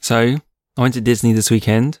So, I went to Disney this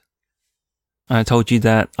weekend. I told you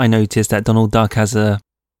that I noticed that Donald Duck has a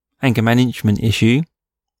anger management issue,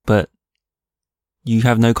 but you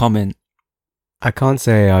have no comment. I can't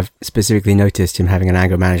say I've specifically noticed him having an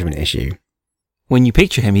anger management issue. When you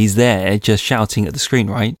picture him, he's there just shouting at the screen,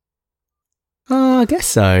 right? Oh, I guess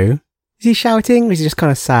so. Is he shouting or is he just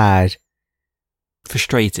kind of sad?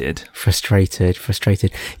 Frustrated.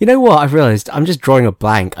 Frustrated. You know what? I've realised I'm just drawing a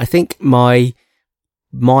blank. I think my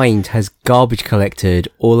mind has garbage collected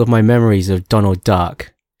all of my memories of Donald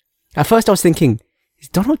Duck. At first I was thinking, is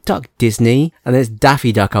Donald Duck Disney? And then it's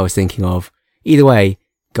Daffy Duck I was thinking of. Either way,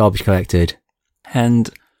 garbage collected. And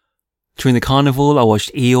during the carnival, I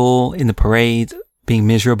watched Eeyore in the parade being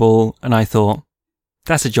miserable, and I thought,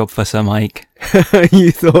 that's a job for Sir Mike.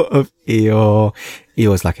 You thought of Eeyore.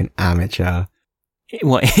 Eeyore's like an amateur.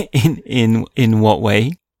 What, in what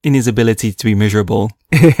way? In his ability to be miserable.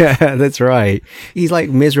 Yeah, that's right. He's like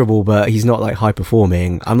miserable, but he's not like high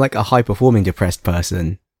performing. I'm like a high performing depressed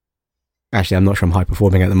person. Actually, I'm not sure I'm high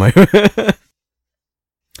performing at the moment.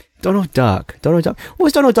 Donald Duck. What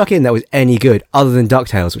was Donald Duck in that was any good other than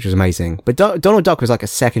DuckTales, which was amazing? But Donald Duck was like a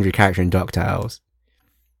secondary character in DuckTales.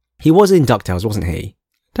 He was in DuckTales, wasn't he?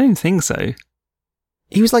 Don't think so.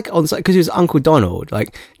 He was like on side because he was Uncle Donald.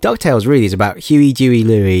 Like DuckTales really is about Huey, Dewey,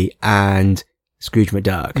 Louie, and Scrooge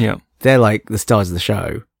McDuck. Yeah. They're like the stars of the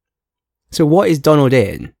show. So what is Donald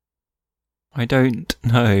in? I don't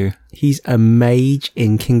know. He's a mage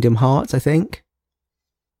in Kingdom Hearts, I think.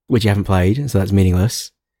 Which you haven't played, so that's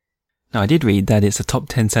meaningless. Now, I did read that it's a top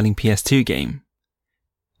 10 selling PS2 game,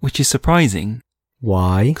 which is surprising.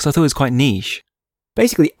 Why? Because I thought it was quite niche.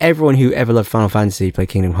 Basically, everyone who ever loved Final Fantasy played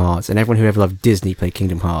Kingdom Hearts, and everyone who ever loved Disney played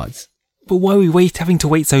Kingdom Hearts. But why are we having to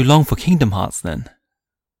wait so long for Kingdom Hearts then?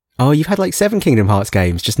 Oh, you've had like 7 Kingdom Hearts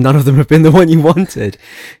games, just none of them have been the one you wanted.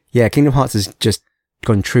 Yeah, Kingdom Hearts has just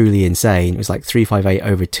gone truly insane. It was like 358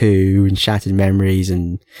 over 2, and Shattered Memories,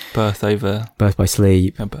 and Birth by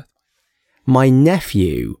Sleep. My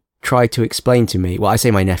nephew tried to explain to me, well, I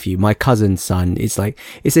say my nephew, my cousin's son, it's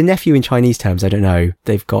a nephew in Chinese terms, I don't know.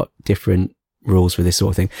 They've got different rules for this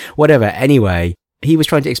sort of thing. Whatever, anyway, he was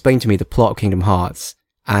trying to explain to me the plot of Kingdom Hearts,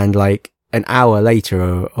 and like an hour later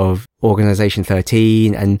of Organization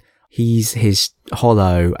 13, and he's his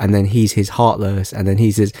Hollow, and then he's his Heartless, and then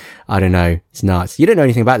he's his, I don't know, it's nuts. You don't know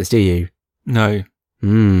anything about this, do you? No.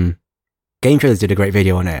 Game Trailers did a great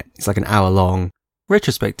video on it. It's like an hour long.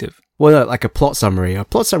 Retrospective. Well, no, like a plot summary of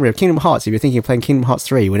Kingdom Hearts if you're thinking of playing Kingdom Hearts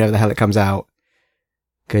 3 whenever the hell it comes out.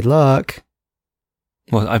 Good luck.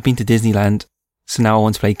 Well, I've been to Disneyland, so now I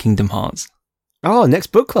want to play Kingdom Hearts. Oh, next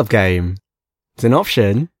book club game. It's an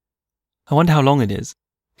option. I wonder how long it is.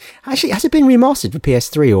 Actually, has it been remastered for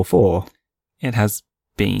PS3 or 4? It has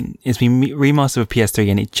been. It's been remastered for PS3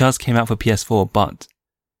 and it just came out for PS4, but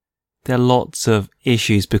there are lots of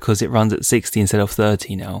issues because it runs at 60 instead of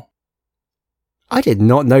 30 now. I did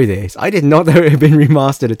not know this. I did not know it had been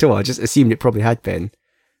remastered at all. I just assumed it probably had been.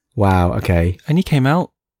 Wow, okay. Only came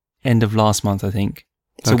out end of last month, I think.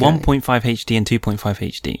 So okay. 1.5 HD and 2.5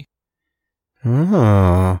 HD.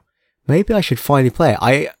 Oh, maybe I should finally play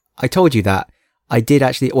it. I told you that I did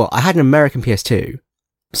actually, well, I had an American PS2,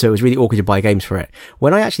 so it was really awkward to buy games for it.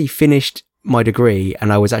 When I actually finished my degree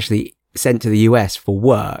and I was actually sent to the US for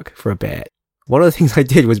work for a bit, one of the things I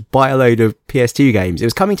did was buy a load of PS2 games. It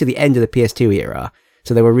was coming to the end of the PS2 era,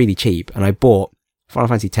 so they were really cheap. And I bought Final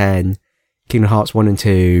Fantasy X, Kingdom Hearts 1 and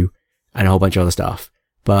 2, and a whole bunch of other stuff.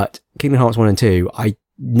 But Kingdom Hearts 1 and 2, I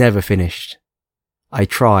never finished. I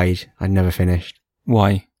tried, I never finished.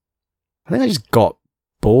 Why? I think I just got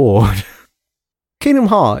bored. Kingdom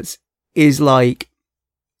Hearts is like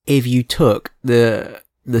if you took the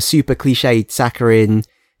super cliched saccharine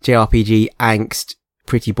JRPG angst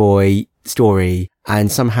pretty boy story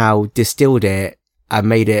and somehow distilled it and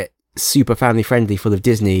made it super family friendly, full of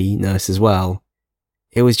Disney-ness as well.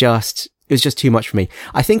 It was just too much for me.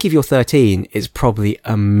 I think if you're 13, it's probably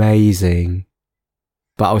amazing,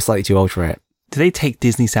 but I was slightly too old for it. Do they take the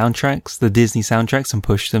Disney soundtracks, and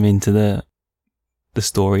push them into the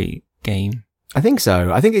story game? I think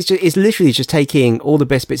so. I think it's literally just taking all the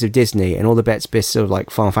best bits of Disney and all the best bits of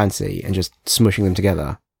like Final Fantasy and just smushing them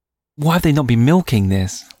together. Why have they not been milking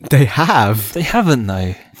this? They have. They haven't,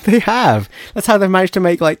 though. They have. That's how they've managed to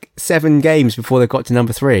make like 7 games before they got to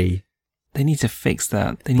number 3. They need to fix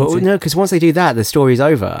that. No, because once they do that, the story's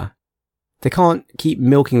over. They can't keep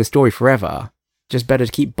milking the story forever. Just better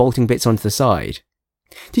to keep bolting bits onto the side.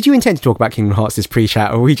 Did you intend to talk about Kingdom Hearts this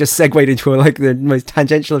pre-chat, or we just segued into like the most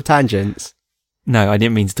tangential of tangents? No, I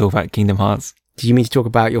didn't mean to talk about Kingdom Hearts. Did you mean to talk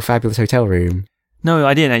about your fabulous hotel room? No,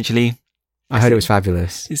 I didn't actually. I heard it was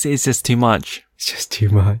fabulous. It's just too much. It's just too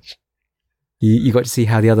much. You got to see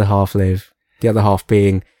how the other half live. The other half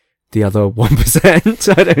being the other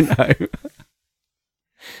 1%. I don't know.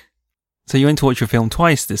 So you went to watch your film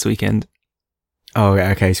twice this weekend? Oh,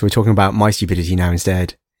 okay. So we're talking about my stupidity now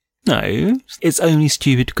instead. No, it's only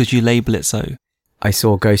stupid because you label it so. I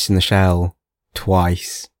saw Ghost in the Shell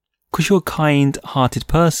twice. Because you're a kind-hearted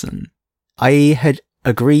person. I had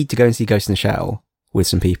agreed to go and see Ghost in the Shell with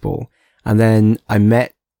some people. And then I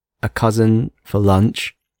met a cousin for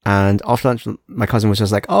lunch. And after lunch, my cousin was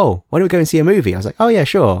just like, oh, why don't we go and see a movie? I was like, oh yeah,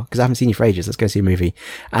 sure. Because I haven't seen you for ages. Let's go see a movie.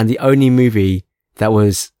 And the only movie that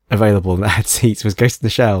was available that had seats was Ghost in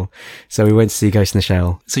the Shell. So we went to see Ghost in the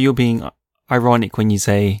Shell. So you're being ironic when you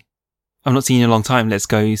say, I've not seen you in a long time. Let's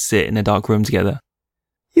go sit in a dark room together.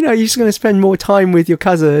 You know, you're just going to spend more time with your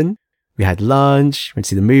cousin. We had lunch, went to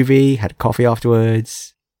see the movie, had coffee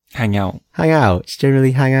afterwards. Hang out. Just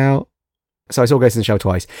generally hang out. So I saw Ghost in the Shell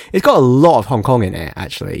twice. It's got a lot of Hong Kong in it,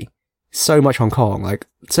 actually. So much Hong Kong. Like,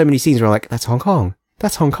 so many scenes where I'm like, that's Hong Kong.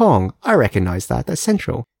 That's Hong Kong. I recognise that. That's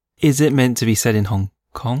Central. Is it meant to be set in Hong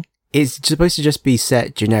Kong? It's supposed to just be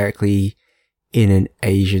set generically in an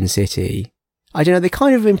Asian city. I don't know, they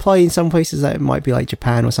kind of imply in some places that it might be like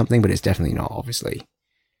Japan or something, but it's definitely not, obviously.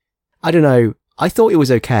 I don't know. I thought it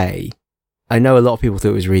was okay. I know a lot of people thought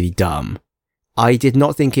it was really dumb. I did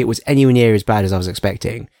not think it was anywhere near as bad as I was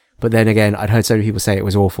expecting. But then again, I'd heard so many people say it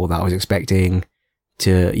was awful that I was expecting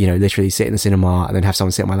to, you know, literally sit in the cinema and then have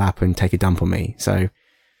someone sit on my lap and take a dump on me. So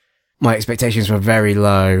my expectations were very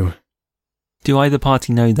low. Do either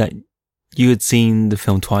party know that you had seen the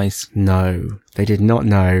film twice? No, they did not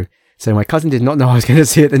know. So my cousin did not know I was going to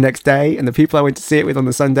see it the next day. And the people I went to see it with on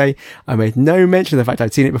the Sunday, I made no mention of the fact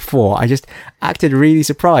I'd seen it before. I just acted really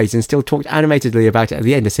surprised and still talked animatedly about it at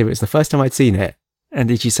the end as if it was the first time I'd seen it. And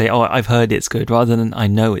did you say, oh, I've heard it's good, rather than I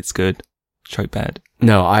know it's good? Trope bad.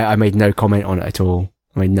 No, I made no comment on it at all.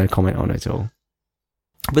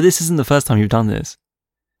 But this isn't the first time you've done this.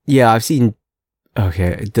 Yeah,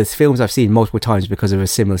 the films I've seen multiple times because of a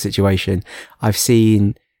similar situation. I've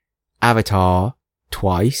seen Avatar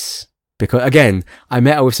twice. Because, again, I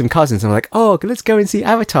met up with some cousins and I'm like, oh, let's go and see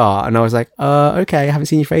Avatar. And I was like, okay, I haven't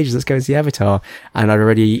seen you for ages. Let's go and see Avatar. And I'd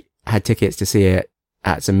already had tickets to see it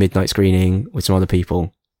at some midnight screening with some other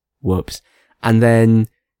people. Whoops. And then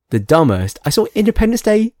the dumbest, I saw Independence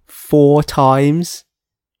Day 4 times.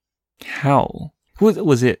 How?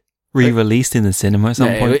 Was it re-released in the cinema at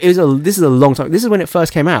some point? This is a long time. This is when it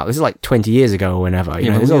first came out. This is like 20 years ago or whenever.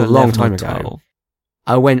 You know, this is a long time ago.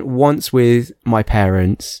 I went once with my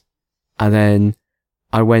parents, and then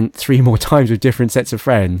I went 3 more times with different sets of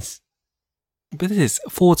friends. But this is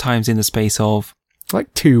 4 times in the space of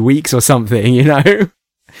like 2 weeks or something, you know? The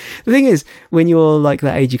thing is, when you're like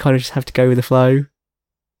that age, you kind of just have to go with the flow.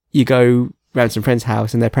 You go round some friend's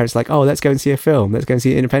house and their parents are like, oh, let's go and see a film. Let's go and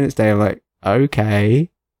see Independence Day. I'm like, okay.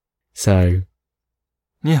 So.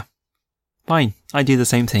 Yeah. Fine. I do the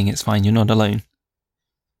same thing. It's fine. You're not alone.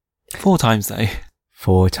 4 times though.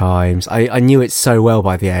 4 times. I knew it so well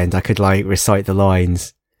by the end. I could like recite the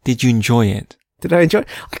lines. Did you enjoy it? Did I enjoy it?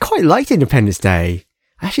 I quite liked Independence Day.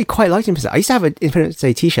 I actually quite liked Independence Day. I used to have an Independence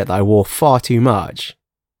Day t-shirt that I wore far too much.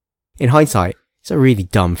 In hindsight, it's a really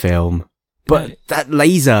dumb film. But that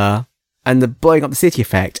laser and the blowing up the city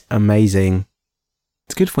effect, amazing.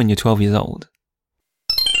 It's good for when you're 12 years old.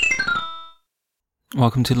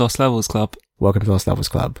 Welcome to Lost Levels Club. Welcome to Lost Levels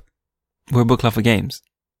Club. We're a book club for games.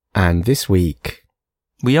 And this week...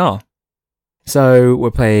 we are. So,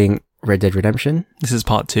 we're playing Red Dead Redemption. This is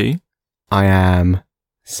part 2. I am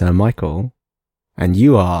Sir Michael. And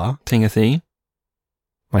you are... Timothy.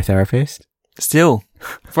 My therapist. Still,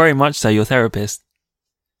 very much so, your therapist.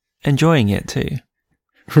 Enjoying it too.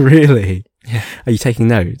 Really? Yeah. Are you taking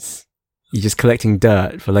notes? You're just collecting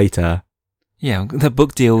dirt for later? Yeah, the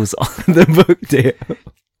book deal's the book deal.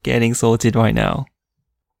 Getting sorted right now.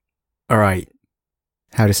 Alright.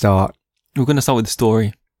 How to start? We're going to start with the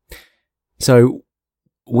story. So,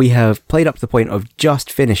 we have played up to the point of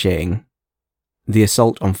just finishing the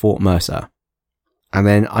assault on Fort Mercer. And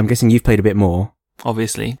then I'm guessing you've played a bit more.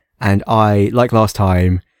 Obviously. And I, like last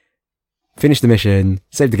time, finished the mission,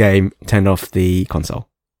 saved the game, turned off the console.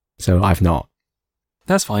 So I've not.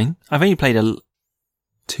 That's fine. I've only played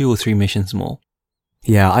 2 or 3 missions more.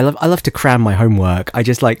 Yeah, I love to cram my homework. I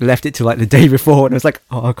just like left it to like the day before and I was like,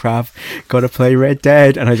 oh crap, gotta play Red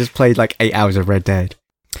Dead. And I just played like 8 hours of Red Dead.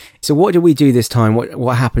 So what did we do this time?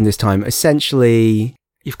 What happened this time? Essentially...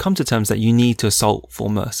 you've come to terms that you need to assault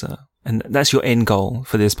Fort Mercer. And that's your end goal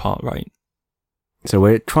for this part, right? So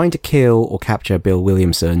we're trying to kill or capture Bill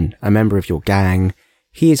Williamson, a member of your gang.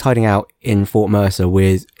 he is hiding out in Fort Mercer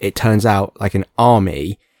with, it turns out, like an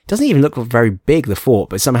army. Doesn't even look very big, the fort,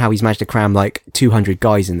 but somehow he's managed to cram like 200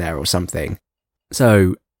 guys in there or something.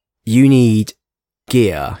 So you need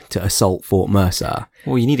gear to assault Fort Mercer.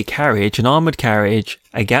 Well, you need a carriage, an armoured carriage,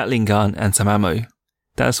 a Gatling gun, and some ammo.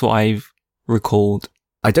 That's what I've recalled.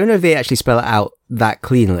 I don't know if they actually spell it out that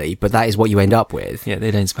cleanly, but that is what you end up with. Yeah,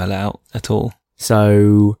 they don't spell it out at all.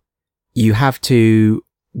 So you have to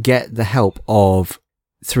get the help of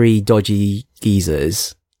 3 dodgy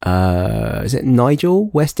geezers. Is it Nigel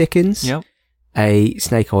West Dickens? Yep. A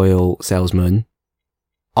snake oil salesman.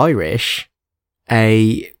 Irish.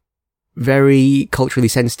 A very culturally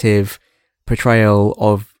sensitive portrayal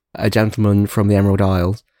of a gentleman from the Emerald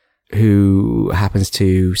Isles who happens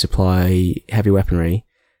to supply heavy weaponry.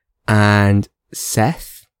 And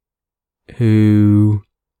Seth, who,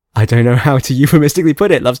 I don't know how to euphemistically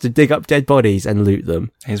put it, loves to dig up dead bodies and loot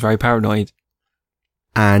them. He's very paranoid.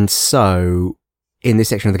 And so, in this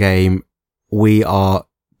section of the game, we are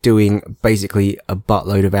doing basically a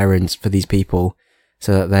buttload of errands for these people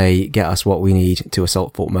so that they get us what we need to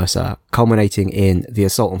assault Fort Mercer, culminating in the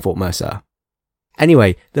assault on Fort Mercer.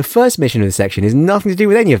 Anyway, the first mission of this section is nothing to do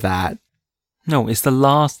with any of that. No, it's the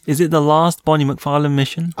last. Is it the last Bonnie McFarlane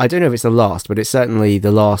mission? I don't know if it's the last, but it's certainly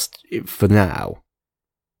the last for now.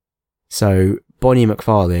 So, Bonnie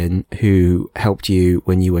McFarlane, who helped you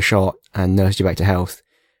when you were shot and nursed you back to health,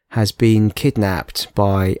 has been kidnapped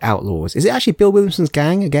by outlaws. Is it actually Bill Williamson's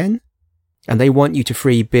gang again? And they want you to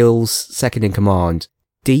free Bill's second in command.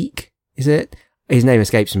 Deke, is it? His name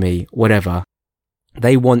escapes me. Whatever.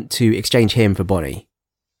 They want to exchange him for Bonnie.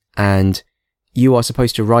 And you are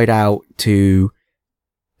supposed to ride out to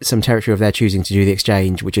some territory of their choosing to do the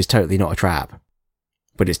exchange, which is totally not a trap.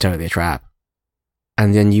 But it's totally a trap.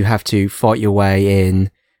 And then you have to fight your way in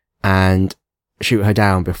and shoot her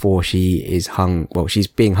down before she is hung. Well, she's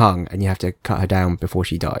being hung and you have to cut her down before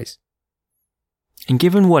she dies. And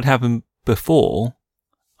given what happened before,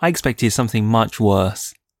 I expected something much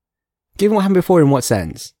worse. Given what happened before, in what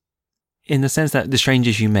sense? In the sense that the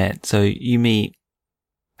strangers you met, so you meet...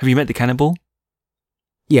 Have you met the cannibal?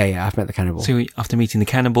 Yeah, I've met the cannibal. So after meeting the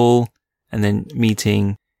cannibal, and then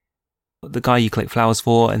meeting the guy you collect flowers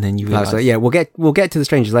for, and then you realise... Yeah, we'll get to the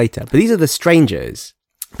strangers later. But these are the strangers.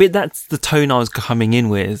 But that's the tone I was coming in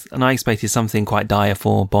with, and I expected something quite dire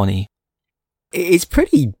for Bonnie. It's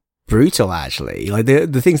pretty brutal, actually. Like,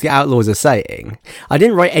 the things the outlaws are saying. I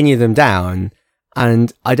didn't write any of them down,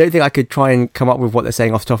 and I don't think I could try and come up with what they're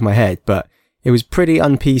saying off the top of my head, but it was pretty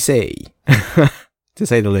un-PC, to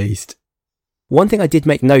say the least. One thing I did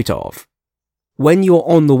make note of, when you're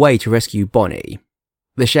on the way to rescue Bonnie,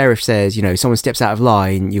 the sheriff says, you know, someone steps out of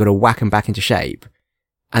line, you got to whack them back into shape.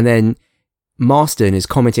 And then Marston is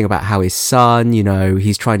commenting about how his son, you know,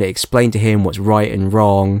 he's trying to explain to him what's right and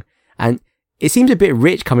wrong. And it seems a bit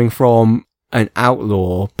rich coming from an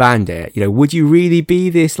outlaw bandit. You know, would you really be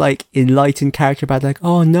this, like, enlightened character about, like,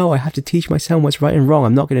 oh no, I have to teach my son what's right and wrong.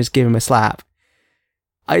 I'm not going to just give him a slap.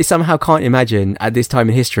 I somehow can't imagine at this time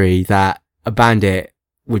in history that a bandit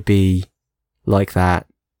would be like that.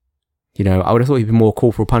 You know, I would have thought he'd be more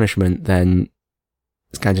corporal punishment than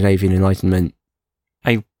Scandinavian enlightenment.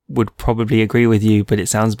 I would probably agree with you, but it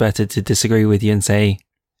sounds better to disagree with you and say,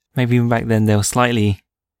 maybe even back then they were slightly,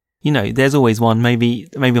 you know, there's always one. Maybe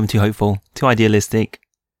I'm too hopeful, too idealistic.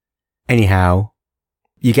 Anyhow,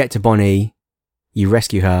 you get to Bonnie, you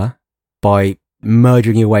rescue her by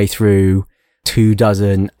murdering your way through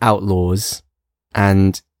 24 outlaws,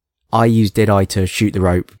 and I used Deadeye to shoot the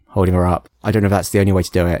rope, holding her up. I don't know if that's the only way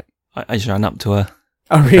to do it. I just ran up to her.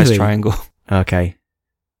 Oh, really? Best triangle. Okay.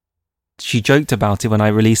 She joked about it when I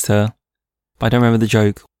released her, but I don't remember the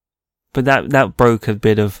joke. But that broke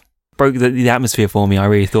the atmosphere for me, I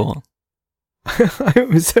really thought.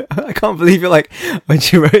 I can't believe it, like, when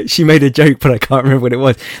she made a joke, but I can't remember what it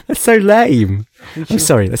was. That's so lame. I'm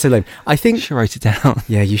sorry, that's so lame. I think... She wrote it down.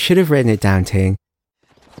 Yeah, you should have written it down, Ting.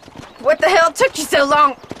 What the hell took you so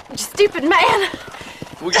long, you stupid man?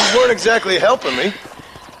 Well, you weren't exactly helping me.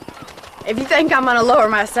 If you think I'm gonna lower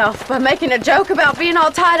myself by making a joke about being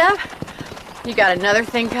all tied up, you got another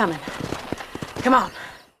thing coming. Come on.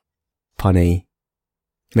 Punny.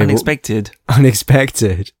 Unexpected.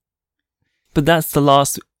 Unexpected. But that's the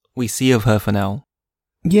last we see of her for now.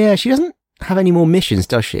 Yeah, she doesn't have any more missions,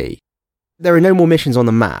 does she? There are no more missions on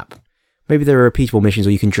the map. Maybe there are repeatable missions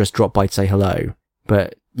or you can just drop by to say hello.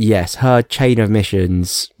 But yes, her chain of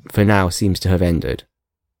missions for now seems to have ended.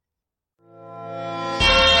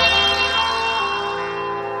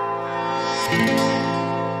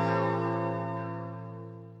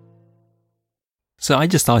 So I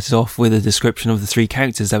just started off with a description of the 3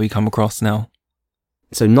 characters that we come across now.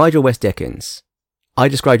 So Nigel West Dickens, I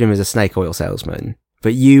described him as a snake oil salesman,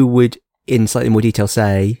 but you would, in slightly more detail,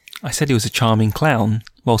 say... I said he was a charming clown,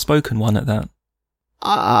 well-spoken one at that.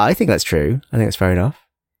 I think that's true. I think that's fair enough.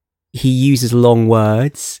 He uses long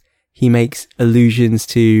words. He makes allusions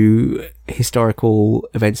to historical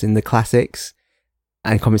events in the classics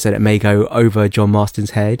and comments that it may go over John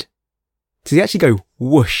Marston's head. Does he actually go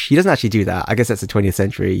whoosh? He doesn't actually do that. I guess that's a 20th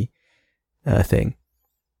century thing.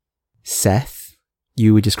 Seth,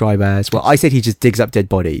 you would describe as... Well, I said he just digs up dead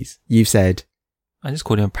bodies. You've said... I just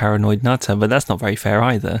called him a paranoid nutter, but that's not very fair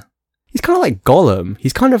either. He's kind of like Gollum.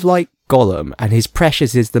 He's kind of like Gollum, and his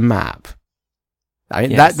precious is the map. I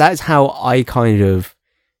mean, Yes. that's how I kind of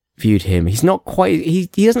viewed him. He's not quite... He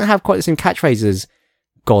doesn't have quite the same catchphrase as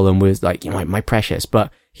Gollum with, like, you know, my precious,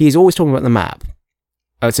 but he is always talking about the map.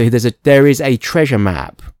 So there is a treasure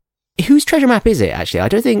map. Whose treasure map is it, actually? I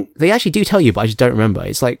don't think... They actually do tell you, but I just don't remember.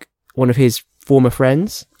 It's like one of his former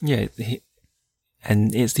friends. Yeah,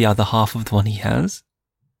 and it's the other half of the one he has.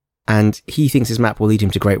 And he thinks his map will lead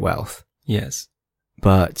him to great wealth. Yes.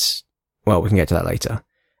 But, well, we can get to that later.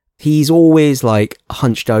 He's always, like,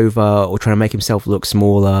 hunched over or trying to make himself look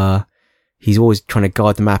smaller. He's always trying to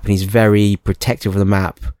guard the map, and he's very protective of the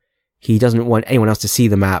map. He doesn't want anyone else to see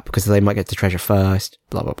the map because they might get the treasure first,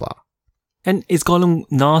 blah, blah, blah. And is Gollum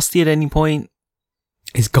nasty at any point?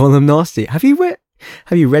 Is Gollum nasty? Have you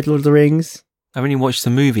read Lord of the Rings? I've only watched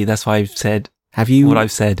the movie, that's why I've said Have you what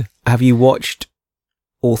I've said. Have you watched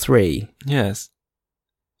all three? Yes.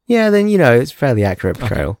 Yeah, then, you know, it's a fairly accurate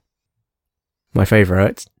portrayal. Okay. My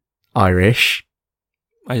favourite, Irish.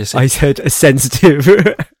 I said a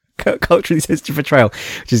sensitive, culturally sensitive portrayal,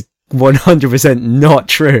 which is 100% not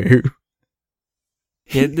true.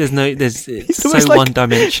 Yeah, it's He's so almost like-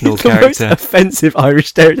 one-dimensional It's the most character. offensive Irish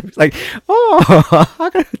stereotype. It's like, oh,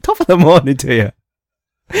 I'm going to top of the morning to you.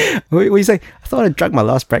 What do you say? I thought I drank my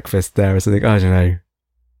last breakfast there or something. I don't know.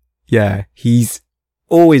 Yeah, he's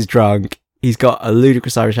always drunk. He's got a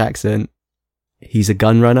ludicrous Irish accent. He's a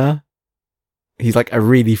gun runner. He's like a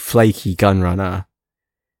really flaky gun runner.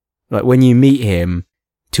 Like when you meet him,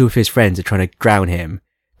 two of his friends are trying to drown him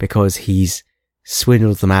because he's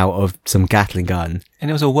swindled them out of some Gatling gun. And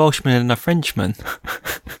it was a Welshman and a Frenchman.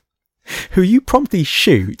 Who you promptly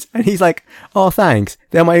shoot, and he's like, oh, thanks,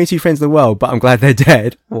 they're my only two friends in the world, but I'm glad they're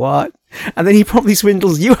dead. What? And then he promptly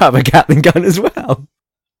swindles you out of a Gatling gun as well.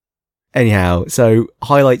 Anyhow, so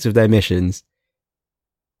highlights of their missions.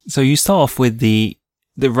 So you start off with the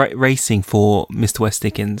racing for Mr. West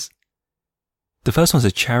Dickens. The first one's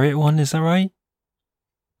a chariot one, is that right?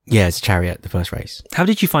 Yeah, it's a chariot, the first race. How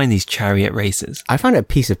did you find these chariot races? I found it a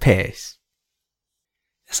piece of piss.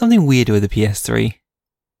 There's something weird with the PS3.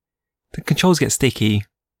 The controls get sticky.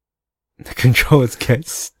 The controls get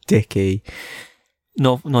sticky.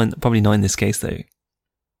 Probably not in this case though.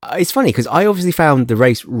 It's funny because I obviously found the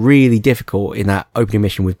race really difficult in that opening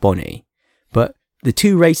mission with Bonnie, but the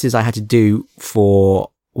two races I had to do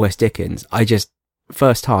for West Dickens, I just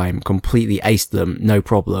first time completely aced them, no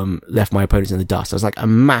problem, left my opponents in the dust. There was like a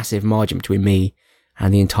massive margin between me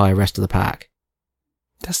and the entire rest of the pack.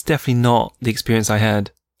 That's definitely not the experience I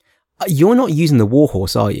had. You're not using the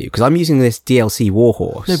Warhorse, are you? Because I'm using this DLC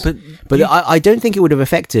Warhorse. No, but I don't think it would have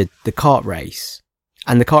affected the kart race.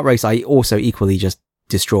 And the kart race I also equally just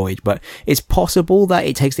destroyed. But it's possible that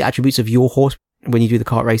it takes the attributes of your horse when you do the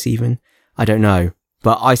kart race even. I don't know.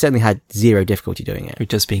 But I certainly had zero difficulty doing it. You're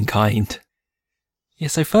just being kind. Yeah,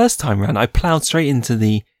 so first time round, I ploughed straight into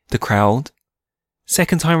the crowd.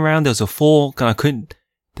 Second time round, there was a fork, and I couldn't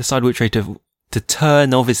decide which way to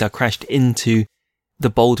turn. Obviously, I crashed into the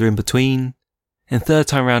boulder in between. And third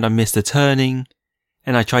time round, I missed the turning,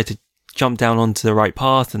 and I tried to jump down onto the right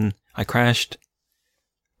path, and I crashed.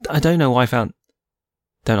 I don't know why I found...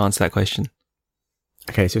 Don't answer that question.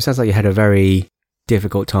 Okay, so it sounds like you had a very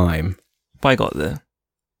difficult time. But I got there.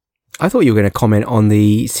 I thought you were going to comment on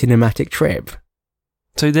the cinematic trip.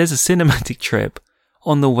 So there's a cinematic trip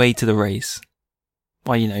on the way to the race.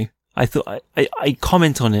 Well, you know, I thought I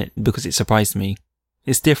comment on it because it surprised me.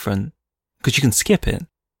 It's different because you can skip it.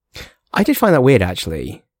 I did find that weird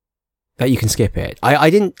actually, that you can skip it. I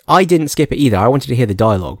didn't skip it either. I wanted to hear the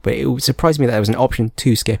dialogue, but it surprised me that there was an option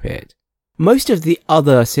to skip it. Most of the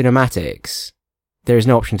other cinematics, there is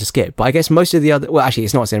no option to skip. But I guess most of the other... Well, actually,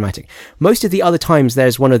 it's not cinematic. Most of the other times,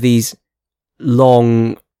 there's one of these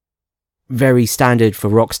long, very standard for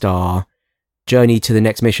Rockstar, journey to the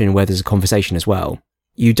next mission where there's a conversation as well.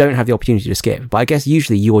 You don't have the opportunity to skip. But I guess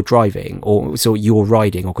usually you're driving, or so you're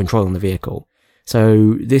riding or controlling the vehicle.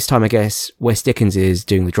 So this time, I guess, West Dickens is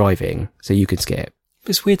doing the driving, so you can skip.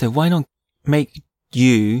 It's weird though. Why not make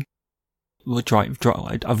you Well, drive.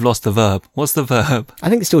 I've lost the verb. What's the verb? I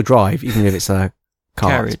think it's still drive, even if it's a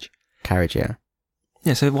cart. Carriage. Yeah.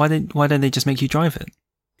 Yeah, so why don't they just make you drive it?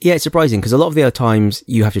 Yeah, it's surprising, because a lot of the other times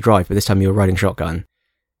you have to drive, but this time you're riding shotgun.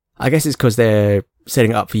 I guess it's because they're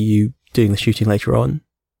setting it up for you doing the shooting later on.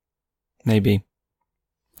 Maybe.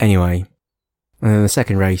 Anyway, and then the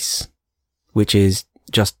second race, which is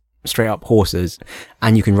just straight up horses,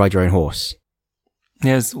 and you can ride your own horse.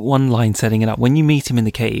 There's one line setting it up. When you meet him in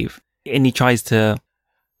the cave, and he tries to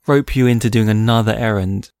rope you into doing another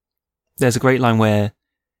errand, there's a great line where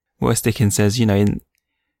Wes Dickens says,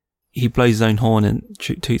 he blows his own horn and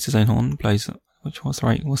toots his own horn, what's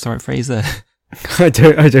the right phrase there? I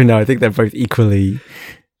don't know. I think they're both equally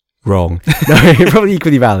wrong. No, probably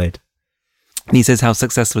equally valid. And he says how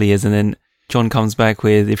successful he is, and then John comes back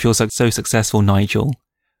with, if you're so successful, Nigel,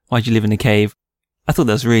 why'd you live in a cave? I thought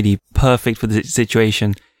that was really perfect for the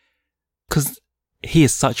situation, because he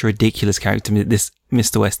is such a ridiculous character, this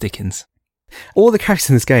Mr. Wes Dickens. All the characters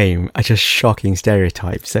in this game are just shocking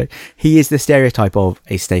stereotypes. So he is the stereotype of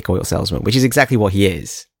a snake oil salesman, which is exactly what he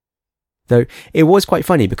is. Though it was quite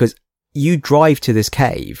funny because you drive to this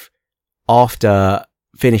cave after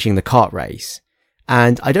finishing the kart race.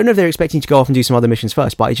 And I don't know if they're expecting to go off and do some other missions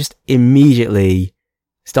first, but I just immediately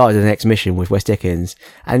started the next mission with Wes Dickens.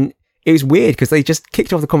 And it was weird because they just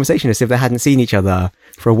kicked off the conversation as if they hadn't seen each other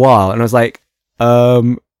for a while. And I was like,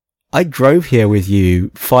 I drove here with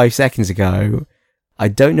you 5 seconds ago. I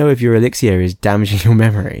don't know if your elixir is damaging your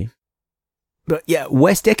memory. But yeah,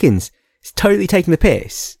 Wes Dickens is totally taking the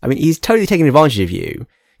piss. I mean, he's totally taking advantage of you.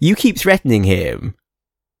 You keep threatening him.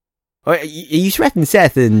 You threaten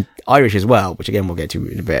Seth and Irish as well, which again we'll get to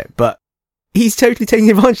in a bit. But he's totally taking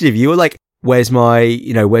advantage of you. You're like, where's my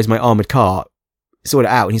armoured cart? Sort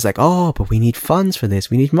it out. And he's like, oh, but we need funds for this.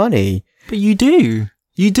 We need money. But you do.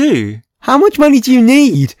 You do. How much money do you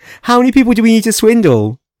need? How many people do we need to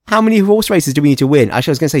swindle? How many horse races do we need to win?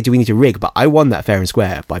 Actually, I was going to say, do we need to rig? But I won that fair and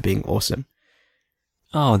square by being awesome.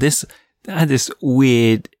 Oh, this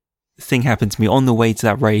weird thing happened to me on the way to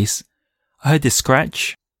that race. I heard this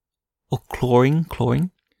scratch or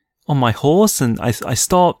clawing on my horse, and I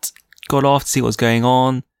stopped, got off to see what was going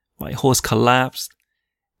on. My horse collapsed.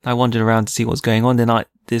 I wandered around to see what was going on. Then I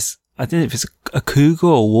don't know if it's a cougar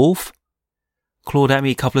or a wolf, clawed at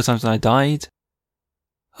me a couple of times and I died.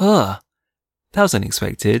 That was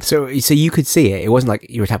unexpected. So you could see it. It wasn't like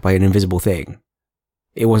you were attacked by an invisible thing.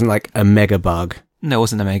 It wasn't like a mega bug. No, it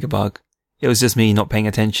wasn't a mega bug. It was just me not paying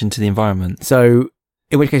attention to the environment. So,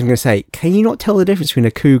 in which case I'm going to say, can you not tell the difference between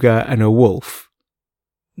a cougar and a wolf?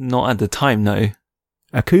 Not at the time, no.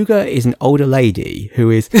 A cougar is an older lady who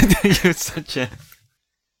is... You're such a...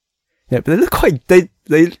 Yeah, but they look quite...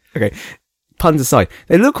 Okay, puns aside.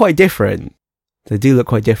 They look quite different. They do look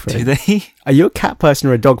quite different. Do they? Are you a cat person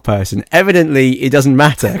or a dog person? Evidently, it doesn't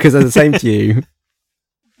matter because they're the same to you.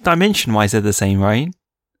 Dimension-wise, they're the same, right?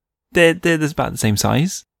 They're about the same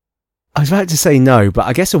size. I was about to say no, but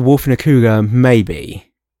I guess a wolf and a cougar,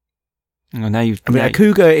 maybe. Oh, now you've... I mean, a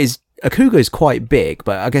cougar is quite big,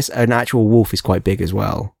 but I guess an actual wolf is quite big as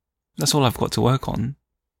well. That's all I've got to work on.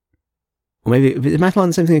 Or maybe, is Mathlon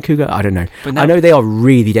the same thing as a cougar? I don't know. But now, I know they are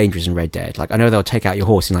really dangerous in Red Dead. Like, I know they'll take out your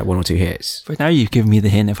horse in like 1 or 2 hits. But now you've given me the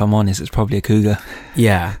hint, if I'm honest, it's probably a cougar.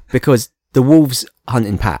 Yeah, because the wolves hunt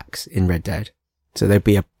in packs in Red Dead. So there'd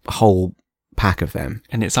be a whole pack of them.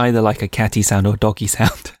 And it's either like a catty sound or a doggy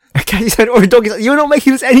sound. A catty sound or a doggy sound? You're not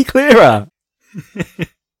making this any clearer!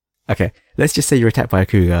 Okay, let's just say you're attacked by a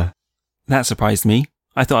cougar. That surprised me.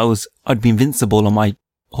 I thought I'd be invincible on my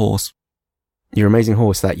horse. Your amazing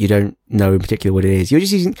horse that you don't know in particular what it is. You're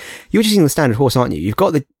just using the standard horse, aren't you? You've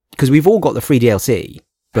got because we've all got the free DLC.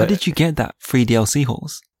 But how did you get that free DLC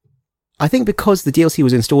horse? I think because the DLC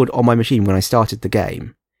was installed on my machine when I started the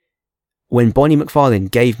game. When Bonnie McFarlane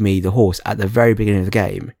gave me the horse at the very beginning of the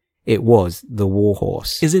game, it was the war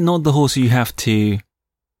horse. Is it not the horse you have to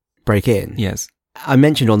break in? Yes. I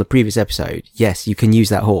mentioned on the previous episode, yes, you can use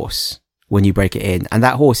that horse when you break it in. And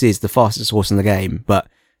that horse is the fastest horse in the game, but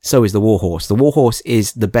so is the war horse. The war horse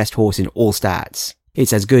is the best horse in all stats.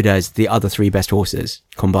 It's as good as the other 3 best horses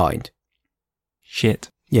combined. Shit.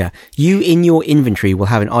 Yeah. You, in your inventory, will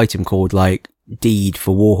have an item called, like, deed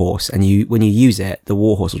for warhorse, and when you use it, the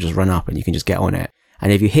warhorse will just run up and you can just get on it.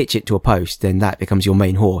 And if you hitch it to a post, then that becomes your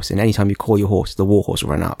main horse, and anytime you call your horse, the warhorse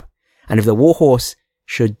will run up. And if the warhorse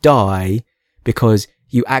should die because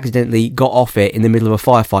you accidentally got off it in the middle of a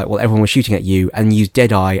firefight while everyone was shooting at you and used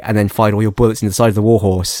Deadeye and then fired all your bullets into the side of the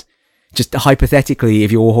warhorse, just hypothetically,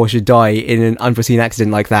 if your warhorse should die in an unforeseen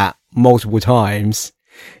accident like that multiple times,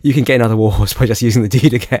 you can get another warhorse by just using the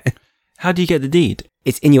deed again. How do you get the deed?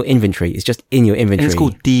 It's in your inventory. It's just in your inventory. And it's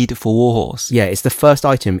called Deed for Warhorse. Yeah, it's the first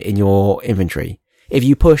item in your inventory. If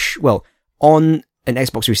you push, well, on an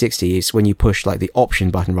Xbox 360, it's when you push like the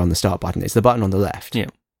option button rather than the start button. It's the button on the left. Yeah.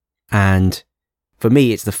 And for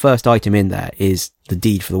me, it's the first item in there is the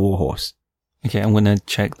deed for the Warhorse. Okay, I'm going to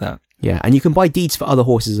check that. Yeah, and you can buy deeds for other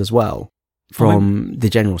horses as well from the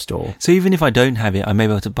general store. So even if I don't have it, I may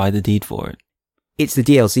be able to buy the deed for it. It's the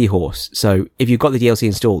DLC horse, so if you've got the DLC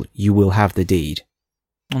installed, you will have the deed.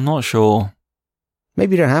 I'm not sure.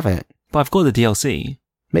 Maybe you don't have it. But I've got the DLC.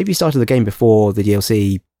 Maybe you started the game before the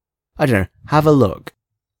DLC. I don't know. Have a look.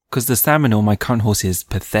 Because the stamina on my current horse is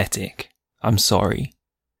pathetic. I'm sorry.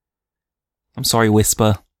 I'm sorry,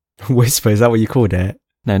 Whisper. Whisper, is that what you called it?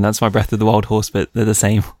 No, that's my Breath of the Wild horse, but they're the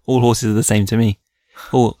same. All horses are the same to me.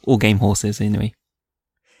 All game horses, anyway.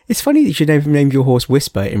 It's funny that you should have named your horse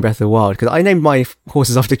Whisper in Breath of the Wild, because I named my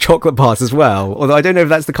horses after chocolate bars as well, although I don't know if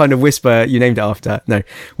that's the kind of Whisper you named it after. No,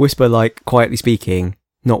 Whisper like quietly speaking,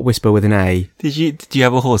 not Whisper with an A. Did you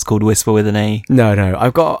have a horse called Whisper with an A? No.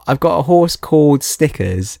 I've got a horse called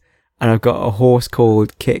Snickers, and I've got a horse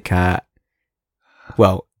called Kit Kat.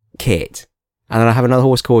 Well, Kit. And then I have another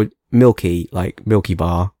horse called Milky, like Milky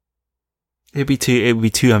Bar. It'd be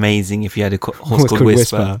too amazing if you had a horse called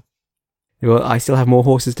Whisper. Well, I still have more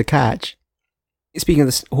horses to catch. Speaking of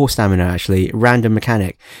the horse stamina, actually, random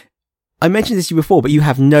mechanic. I mentioned this to you before, but you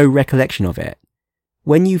have no recollection of it.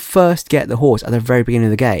 When you first get the horse at the very beginning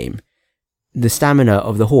of the game, the stamina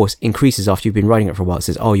of the horse increases after you've been riding it for a while. It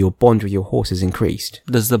says, oh, your bond with your horse has increased.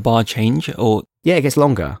 Does the bar change, or...? Yeah, it gets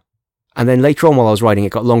longer. And then later on while I was riding,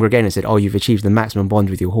 it got longer again and said, oh, you've achieved the maximum bond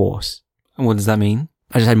with your horse. And what does that mean?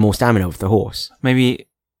 I just had more stamina with the horse. Maybe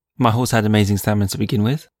my horse had amazing stamina to begin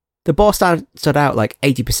with? The bar started out like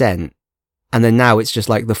 80%, and then now it's just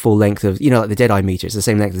like the full length of, like the Deadeye meter. It's the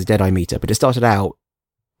same length as the Deadeye meter, but it started out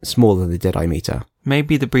smaller than the Deadeye meter.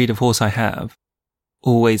 Maybe the breed of horse I have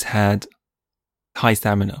always had high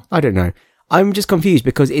stamina. I don't know. I'm just confused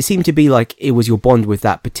because it seemed to be like it was your bond with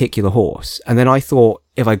that particular horse. And then I thought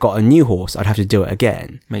if I got a new horse, I'd have to do it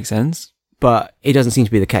again. Makes sense. But it doesn't seem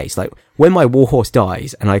to be the case. Like when my war horse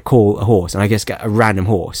dies and I call a horse and I just get a random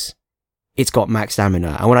horse, it's got max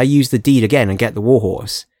stamina. And when I use the deed again and get the war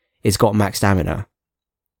horse, it's got max stamina.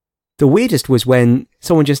 The weirdest was when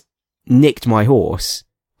someone just nicked my horse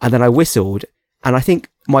and then I whistled and I think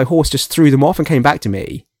my horse just threw them off and came back to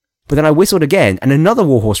me. But then I whistled again and another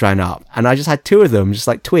warhorse ran up and I just had two of them, just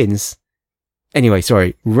like twins. Anyway,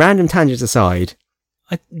 sorry, random tangents aside.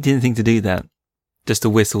 I didn't think to do that. Just to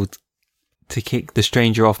whistle to kick the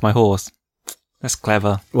stranger off my horse. That's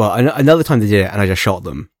clever. Well, another time they did it and I just shot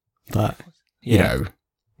them. But,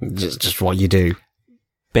 just what you do.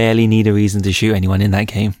 Barely need a reason to shoot anyone in that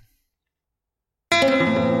game.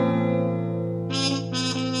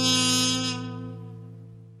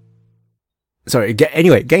 Sorry,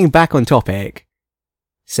 anyway, getting back on topic.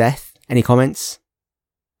 Seth, any comments?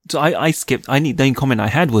 So I skipped. The only comment I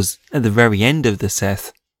had was at the very end of the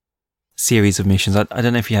Seth series of missions. I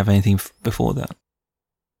don't know if you have anything before that.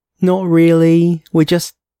 Not really. We're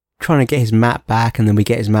just trying to get his map back and then we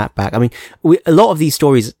get his map back. I mean, a lot of these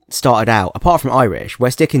stories started out, apart from Irish,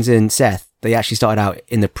 West Dickens and Seth, they actually started out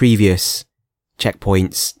in the previous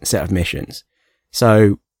checkpoints set of missions.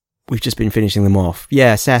 So we've just been finishing them off.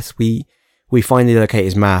 Yeah, Seth, we finally locate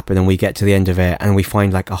his map and then we get to the end of it and we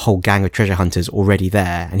find like a whole gang of treasure hunters already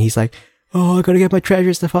there. And he's like, oh, I gotta get my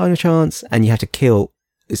treasure. It's the final chance. And you have to kill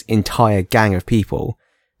this entire gang of people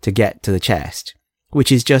to get to the chest,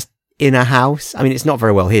 which is just in a house. I mean, it's not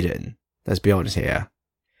very well hidden. Let's be honest here.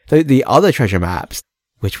 The other treasure maps,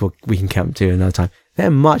 which we can come to another time, they're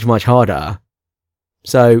much, much harder.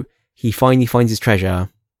 So he finally finds his treasure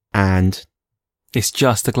and it's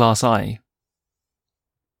just a glass eye.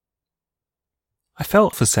 I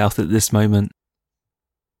felt for South at this moment.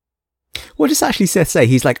 What does actually Seth say?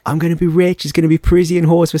 He's like, I'm going to be rich. It's going to be Parisian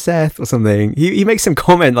horse for Seth or something. He makes some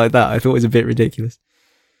comment like that. I thought it was a bit ridiculous.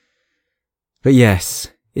 But yes,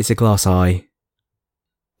 it's a glass eye.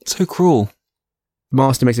 So cruel.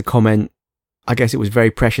 Master makes a comment. I guess it was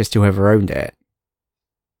very precious to whoever owned it.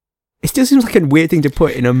 It still seems like a weird thing to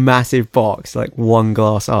put in a massive box, like one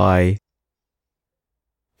glass eye.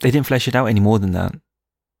 They didn't flesh it out any more than that.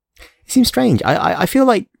 It seems strange. I feel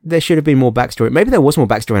like there should have been more backstory. Maybe there was more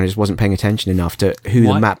backstory and I just wasn't paying attention enough to who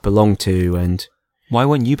the map belonged to and... Why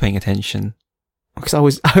weren't you paying attention? Because I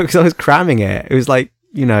was cramming it. It was like,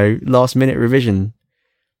 last minute revision.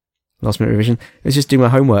 It was just doing my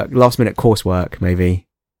homework. Last minute coursework, maybe.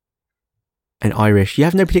 And Irish. You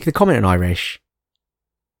have no particular comment on Irish.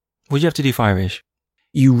 What do you have to do for Irish?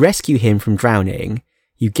 You rescue him from drowning.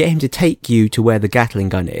 You get him to take you to where the Gatling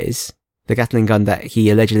gun is. The Gatling gun that he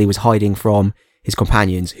allegedly was hiding from his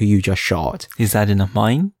companions, who you just shot. Is that in a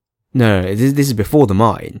mine? No, this is before the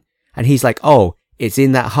mine. And he's like, oh, it's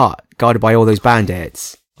in that hut, guarded by all those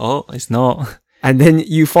bandits. Oh, it's not. And then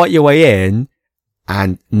you fight your way in,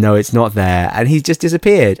 and no, it's not there. And he's just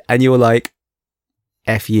disappeared. And you're like,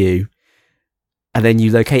 F you. And then you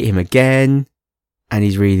locate him again, and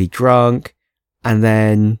he's really drunk. And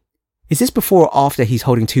then, is this before or after he's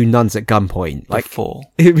holding 2 nuns at gunpoint? Like, Before.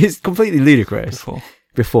 It's completely ludicrous.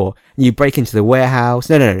 Before. And you break into the warehouse.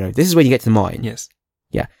 No. This is when you get to the mine. Yes.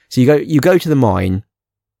 Yeah. So you go to the mine.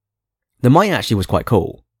 The mine actually was quite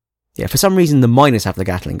cool. Yeah. For some reason, the miners have the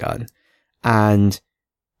Gatling gun, and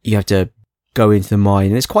you have to go into the mine.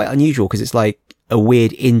 And it's quite unusual because it's like a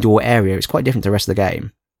weird indoor area. It's quite different to the rest of the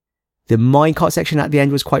game. The minecart section at the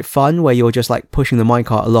end was quite fun, where you're just like pushing the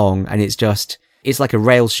minecart along, and it's like a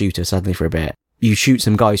rail shooter suddenly for a bit. You shoot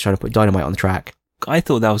some guys trying to put dynamite on the track. I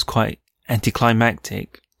thought that was quite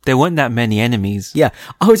anticlimactic. There weren't that many enemies. Yeah,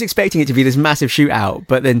 I was expecting it to be this massive shootout,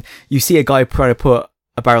 but then you see a guy trying to put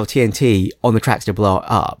a barrel of TNT on the tracks to blow it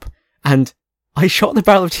up. And I shot the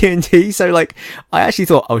barrel of TNT, so like, I actually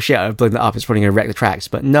thought, oh shit, I've blown that up, it's probably going to wreck the tracks.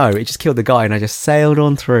 But no, it just killed the guy, and I just sailed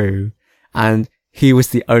on through, and he was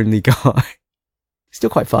the only guy. Still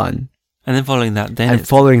quite fun. And then following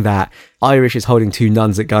that, Irish is holding 2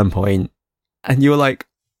 nuns at gunpoint, and you're like,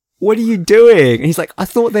 what are you doing? And he's like, I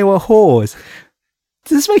thought they were whores.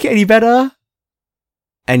 Does this make it any better?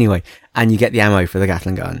 Anyway, and you get the ammo for the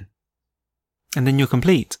Gatling gun. And then you're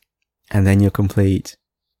complete.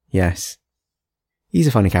 Yes. He's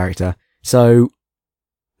a funny character. So,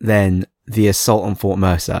 then, the assault on Fort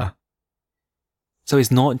Mercer. So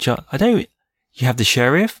it's not just... You have the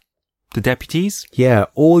sheriff, the deputies. Yeah,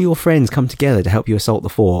 all your friends come together to help you assault the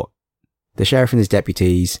fort. The sheriff and his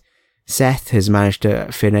deputies. Seth has managed to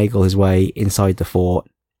finagle his way inside the fort.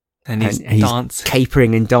 And he's dancing.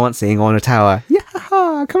 Capering and dancing on a tower.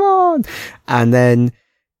 Yeah, come on! And then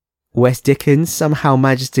Wes Dickens somehow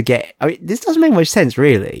manages to get... I mean, this doesn't make much sense,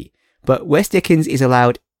 really. But Wes Dickens is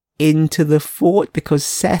allowed into the fort because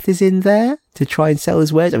Seth is in there to try and sell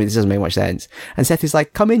his wares. I mean, this doesn't make much sense. And Seth is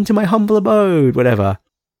like, come into my humble abode, whatever.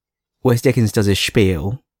 Wes Dickens does his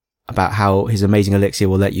spiel about how his amazing elixir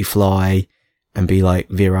will let you fly and be like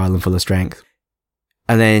virile and full of strength.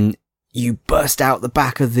 And then you burst out the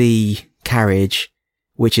back of the carriage,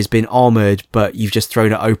 which has been armoured, but you've just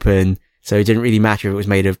thrown it open, so it didn't really matter if it was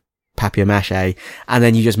made of papier-mâché. And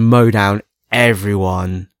then you just mow down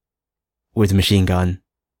everyone with a machine gun.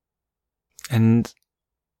 And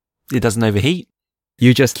it doesn't overheat.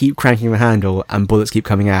 You just keep cranking the handle and bullets keep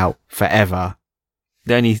coming out forever.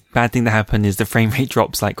 The only bad thing that happened is the frame rate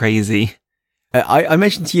drops like crazy. I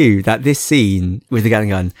mentioned to you that this scene with the Gatling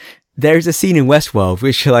gun, there is a scene in Westworld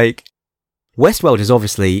which, like, Westworld is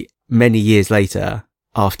obviously many years later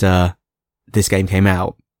after this game came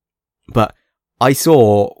out, but I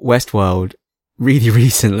saw Westworld really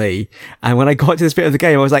recently, and when I got to this bit of the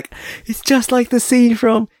game, I was like, it's just like the scene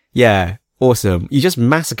from... Yeah, awesome. You just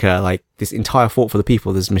massacre, like, this entire fort full of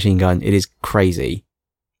people with this machine gun. It is crazy.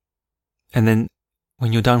 And then,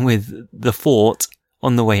 when you're done with the fort,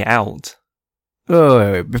 on the way out...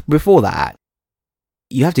 Oh, before that,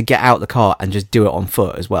 you have to get out the car and just do it on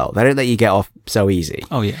foot as well. They don't let you get off so easy.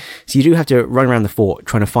 Oh, yeah. So you do have to run around the fort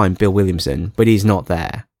trying to find Bill Williamson, but he's not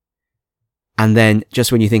there. And then,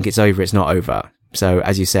 just when you think it's over, it's not over. So,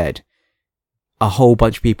 as you said, a whole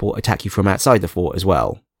bunch of people attack you from outside the fort as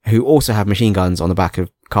well, who also have machine guns on the back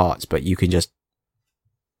of carts, but you can just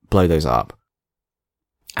blow those up.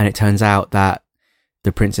 And it turns out that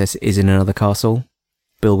the princess is in another castle.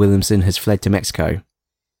 Bill Williamson has fled to Mexico.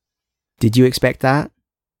 Did you expect that?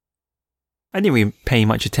 I didn't really pay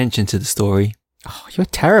much attention to the story. Oh, you're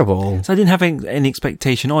terrible. So I didn't have any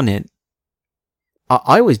expectation on it.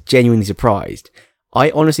 I was genuinely surprised.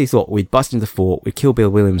 I honestly thought we'd bust into the fort, we'd kill Bill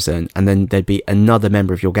Williamson, and then there'd be another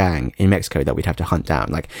member of your gang in Mexico that we'd have to hunt down.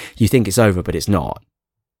 Like, you think it's over, but it's not.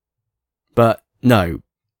 But no,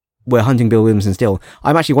 we're hunting Bill Williamson still.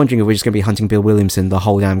 I'm actually wondering if we're just going to be hunting Bill Williamson the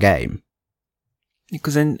whole damn game.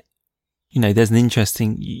 Because then, there's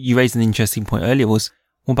you raised an interesting point earlier, was,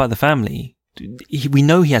 what about the family? We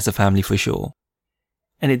know he has a family for sure.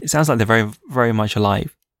 And it sounds like they're very, very much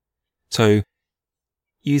alive. So,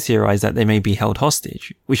 you theorize that they may be held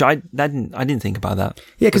hostage, which I didn't think about that.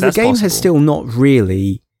 Yeah, because the game has still not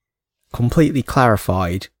really completely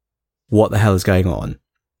clarified what the hell is going on.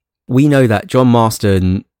 We know that John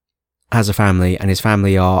Marston has a family, and his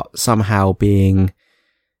family are somehow being,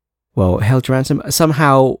 held to ransom.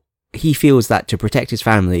 Somehow he feels that to protect his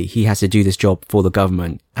family, he has to do this job for the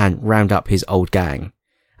government and round up his old gang.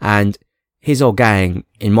 And his old gang,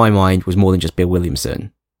 in my mind, was more than just Bill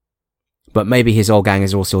Williamson. But maybe his old gang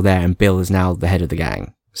is all still there and Bill is now the head of the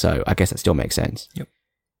gang. So I guess that still makes sense. Yep.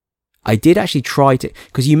 I did actually try to,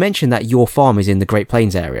 because you mentioned that your farm is in the Great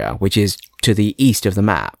Plains area, which is to the east of the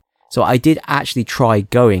map. So I did actually try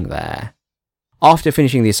going there. After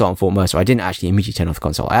finishing the Assault on Fort Mercer, I didn't actually immediately turn off the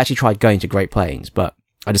console. I actually tried going to Great Plains, but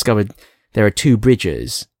I discovered there are 2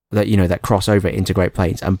 bridges that, that cross over into Great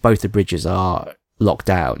Plains, and both the bridges are locked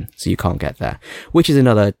down, so you can't get there, which is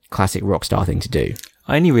another classic Rockstar thing to do.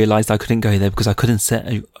 I only realised I couldn't go there because I couldn't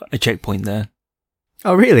set a checkpoint there.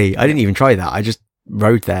 Oh, really? I didn't even try that. I just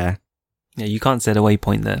rode there. Yeah, you can't set a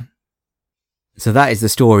waypoint there. So that is the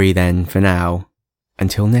story then for now.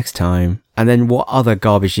 Until next time. And then what other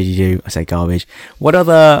garbage did you do? I say garbage. What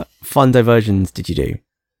other fun diversions did you do?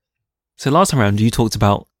 So last time around, you talked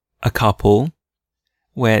about a couple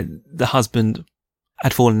where the husband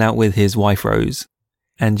had fallen out with his wife Rose,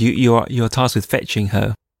 and you're tasked with fetching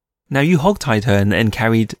her. Now you hogtied her and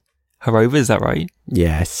carried her over, is that right?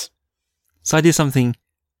 Yes. So I did something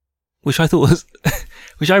which I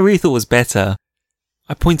really thought was better.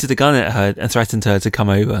 I pointed a gun at her and threatened her to come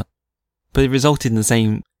over. But it resulted in the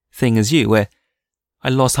same thing as you, where I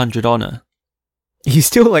lost 100 honour. You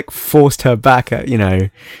still, forced her back at,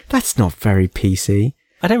 that's not very PC.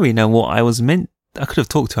 I don't really know what I was meant. I could have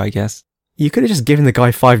talked to her, I guess. You could have just given the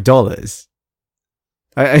guy $5.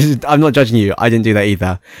 I'm not judging you. I didn't do that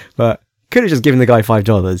either. But could have just given the guy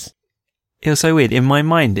 $5. It was so weird. In my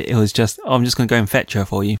mind, it was just, I'm just going to go and fetch her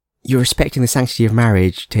for you. You're respecting the sanctity of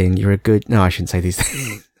marriage, Ting. You're a good... No, I shouldn't say these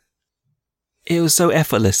things. It was so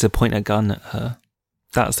effortless to point a gun at her.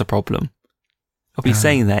 That's the problem. I'll be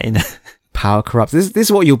saying that in... Power corrupts. This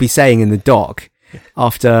is what you'll be saying in the doc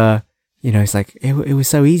after, it's like, it was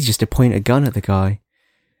so easy just to point a gun at the guy.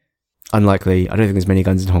 Unlikely. I don't think there's many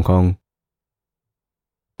guns in Hong Kong.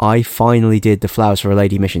 I finally did the Flowers for a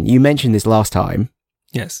Lady mission. You mentioned this last time.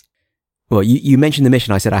 Yes. Well, you mentioned the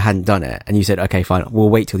mission. I said I hadn't done it. And you said, okay, fine. We'll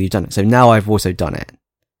wait till you've done it. So now I've also done it.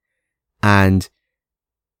 And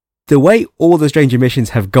the way all the Stranger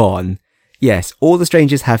missions have gone, yes, all the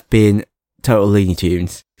Strangers have been total Looney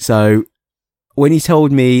Tunes. So when he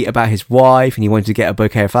told me about his wife and he wanted to get a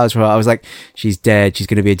bouquet of flowers for her, I was like, she's dead. She's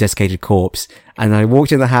going to be a desiccated corpse. And I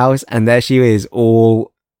walked in the house and there she is,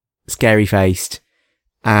 all scary faced.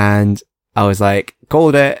 And I was like,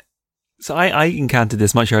 called it. So I encountered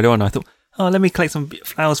this much earlier on. I thought, oh, let me collect some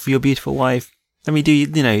flowers for your beautiful wife. Let me do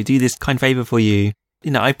this kind favour for you.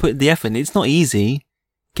 I put the effort in. It's not easy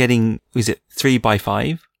getting,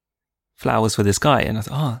 3x5 flowers for this guy. And I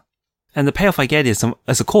thought, and the payoff I get is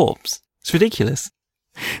as a corpse. It's ridiculous.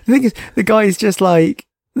 The thing is, the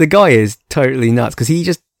guy is totally nuts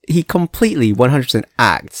because he completely 100%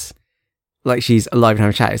 acts like she's alive and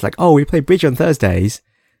having a chat. It's like, oh, we play bridge on Thursdays.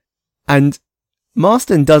 And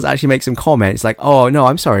Marston does actually make some comments like, oh, no,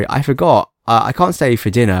 I'm sorry. I forgot. I can't stay for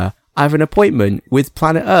dinner. I have an appointment with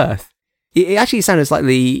Planet Earth. It actually sounded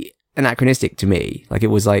slightly anachronistic to me. Like it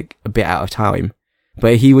was a bit out of time.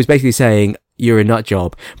 But he was basically saying, you're a nut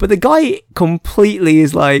job. But the guy completely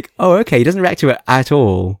is like, oh, okay. He doesn't react to it at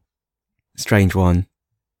all. Strange one.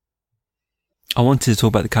 I wanted to talk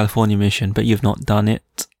about the California mission, but you've not done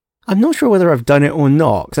it. I'm not sure whether I've done it or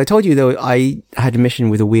not. Because I told you though, I had a mission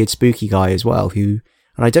with a weird spooky guy as well and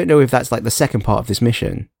I don't know if that's the second part of this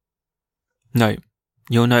mission. No.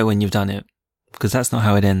 You'll know when you've done it. Because that's not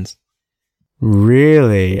how it ends.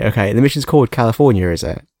 Really? Okay. The mission's called California, is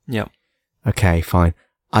it? Yep. Okay, fine.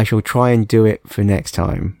 I shall try and do it for next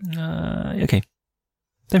time. Okay.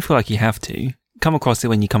 Don't feel like you have to. Come across it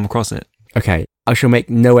when you come across it. Okay. I shall make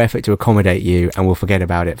no effort to accommodate you and we'll forget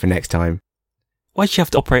about it for next time. Why do you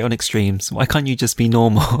have to operate on extremes? Why can't you just be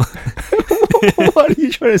normal? What are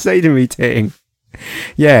you trying to say to me, Ting?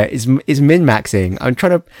 Yeah, it's min-maxing. I'm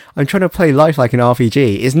trying to play life like an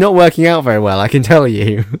RPG. It's not working out very well, I can tell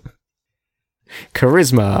you.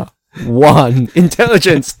 Charisma 1,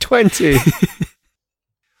 intelligence 20.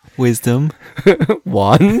 Wisdom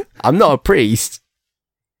 1. I'm not a priest.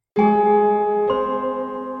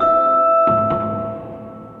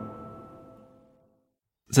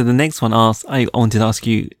 So the next one I wanted to ask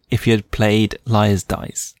you if you had played Liar's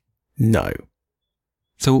Dice. No.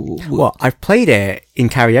 So what? I've played it in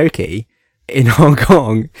karaoke in Hong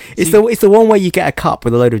Kong. It's the one where you get a cup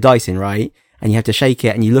with a load of dice in, right? And you have to shake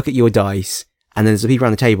it and you look at your dice and then there's the people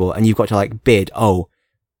around the table and you've got to bid,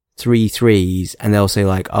 3 3s, and they'll say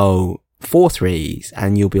 4 3s,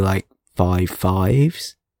 and you'll be 5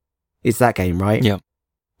 5s. It's that game, right? Yeah.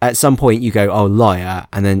 At some point you go, oh, liar,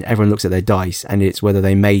 and then everyone looks at their dice and it's whether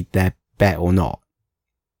they made their bet or not.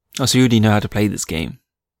 Oh, so you already know how to play this game?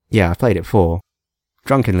 Yeah, I've played it before.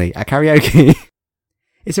 drunkenly at karaoke.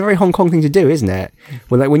 It's a very Hong Kong thing to do, isn't it?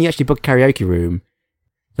 Well, like when you actually book a karaoke room,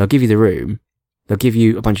 they'll give you the room, they'll give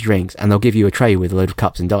you a bunch of drinks, and they'll give you a tray with a load of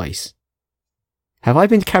cups and dice. Have I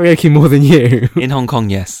been to karaoke more than you? In Hong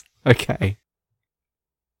Kong, yes. Okay.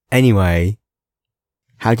 Anyway,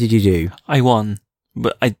 how did you do? I won,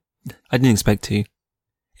 but I didn't expect to.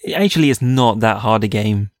 Actually, it's not that hard a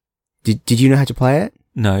game. Did you know how to play it?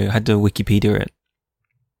 No, I had to Wikipedia it.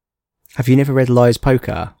 Have you never read Liar's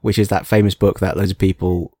Poker, which is that famous book that loads of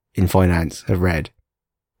people in finance have read?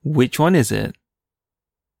 Which one is it?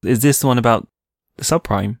 Is this the one about the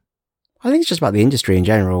subprime? I think it's just about the industry in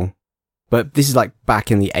general. But this is like back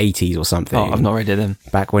in the 80s or something. Oh, I've not read it then.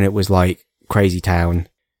 Back when it was like Crazy Town.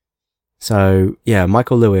 So, yeah,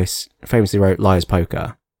 Michael Lewis famously wrote Liar's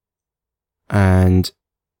Poker. And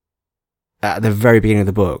at the very beginning of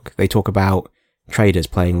the book, they talk about traders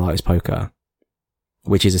playing Liar's Poker,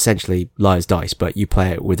 which is essentially Liar's Dice, but you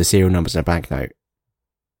play it with the serial numbers and a banknote.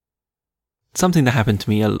 Something that happened to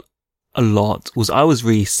me a lot was I was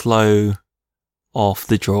really slow off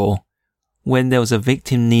the draw. When there was a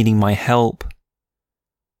victim needing my help,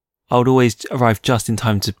 I would always arrive just in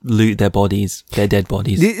time to loot their dead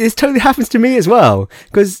bodies. This totally happens to me as well.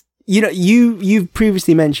 Because, you know, you've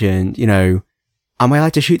previously mentioned, you know, am I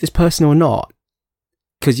allowed to shoot this person or not?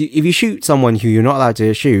 Because if you shoot someone who you're not allowed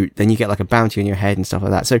to shoot, then you get like a bounty on your head and stuff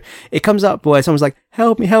like that. So it comes up where someone's like,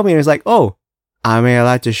 help me. And it's like, oh, am I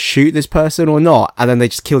allowed to shoot this person or not? And then they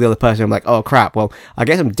just kill the other person. I'm like, oh crap. Well, I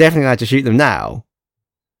guess I'm definitely allowed to shoot them now.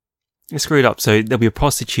 It's screwed up. So there'll be a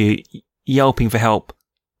prostitute yelping for help,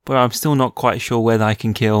 but I'm still not quite sure whether I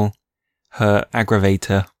can kill her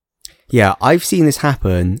aggravator. Yeah, I've seen this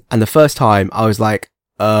happen. And the first time I was like,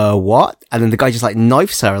 what? And then the guy just like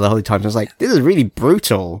knifes her the whole time. I was like, this is really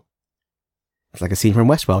brutal. It's like a scene from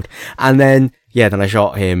Westworld. And then, yeah, then I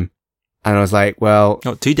shot him. And I was like, well...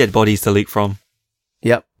 Got 2 dead bodies to loot from.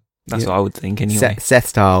 Yep. That's what I would think anyway. Seth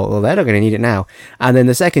style. Well, they're not going to need it now. And then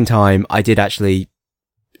the second time, I did actually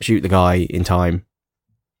shoot the guy in time.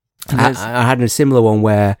 I had a similar one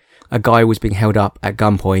where a guy was being held up at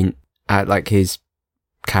gunpoint at like his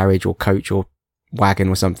carriage or coach or wagon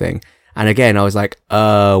or something. And again, I was like,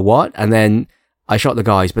 what? And then I shot the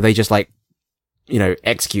guys, but they just like, you know,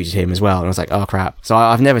 executed him as well. And I was like, oh crap. So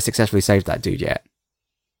I've never successfully saved that dude yet.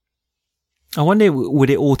 I wonder, would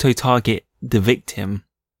it auto-target the victim?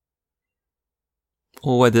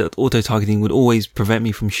 Or whether auto-targeting would always prevent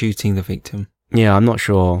me from shooting the victim? Yeah, I'm not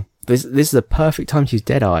sure. This is the perfect time to use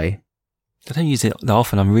Deadeye. I don't use it that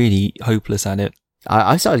often. I'm really hopeless at it.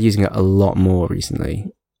 I started using it a lot more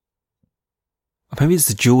recently. Maybe it's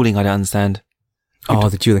the dueling I don't understand. Oh,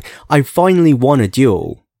 the dueling. I finally won a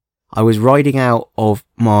duel. I was riding out of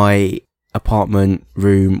my apartment,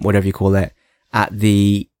 room, whatever you call it, at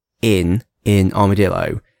the inn in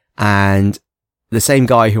Armadillo. And the same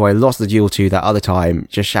guy who I lost the duel to that other time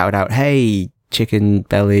just shouted out, hey, chicken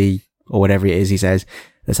belly, or whatever it is he says,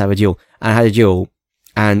 let's have a duel. And I had a duel.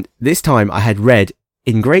 And this time I had read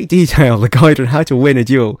in great detail the guide on how to win a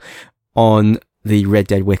duel on the Red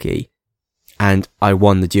Dead Wiki. And I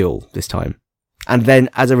won the duel this time. And then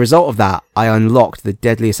as a result of that, I unlocked the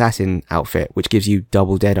Deadly Assassin outfit, which gives you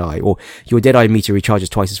double Deadeye, or your Deadeye meter recharges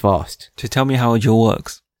twice as fast. So tell me how a duel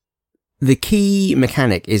works. The key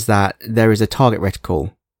mechanic is that there is a target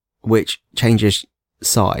reticle, which changes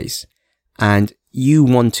size. And you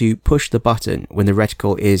want to push the button when the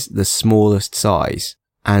reticle is the smallest size,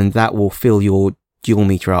 and that will fill your duel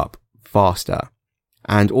meter up faster.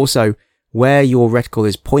 And also, where your reticle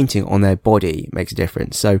is pointing on their body makes a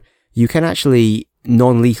difference. So you can actually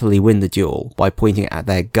non-lethally win the duel by pointing it at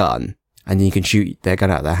their gun, and then you can shoot their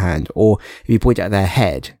gun out of their hand. Or if you point it at their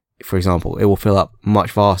head, for example, it will fill up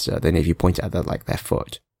much faster than if you point it at their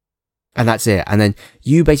foot. And that's it. And then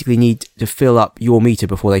you basically need to fill up your meter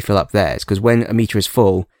before they fill up theirs, because when a meter is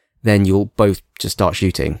full, then you'll both just start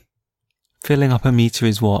shooting. Filling up a meter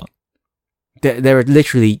is what? There are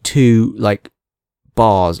literally 2,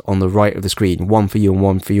 bars on the right of the screen, one for you and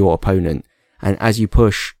one for your opponent. And as you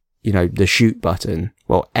push, the shoot button,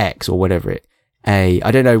 well, X or whatever I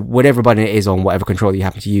don't know, whatever button it is on whatever controller you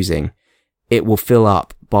happen to be using, it will fill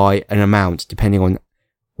up by an amount depending on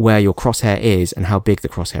where your crosshair is and how big the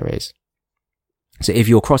crosshair is. So if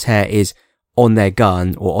your crosshair is on their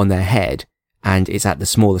gun or on their head and it's at the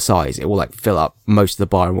smaller size, it will fill up most of the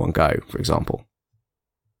bar in one go, for example.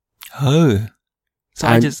 Oh. So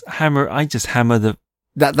I just hammer the...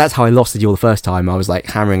 That's how I lost the duel the first time. I was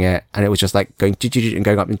hammering it and it was just going and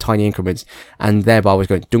going up in tiny increments, and their bar was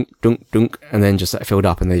going dunk, dunk, dunk, and then just filled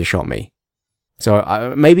up and they just shot me.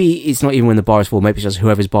 So maybe it's not even when the bar is full. Maybe it's just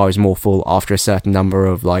whoever's bar is more full after a certain number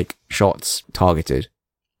of like shots targeted.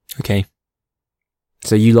 Okay.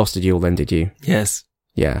 So you lost a duel then, did you? Yes.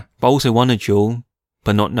 Yeah. But I also won a duel,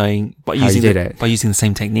 but not knowing, but How using you did it. by using the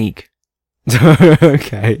same technique.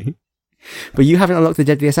 Okay. But you haven't unlocked the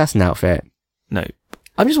Deadly Assassin outfit. No.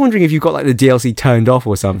 I'm just wondering if you've got like the DLC turned off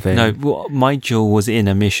or something. No, well, my duel was in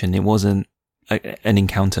a mission. It wasn't an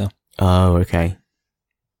encounter. Oh, okay.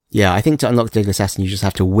 Yeah, I think to unlock the Deadly Assassin, you just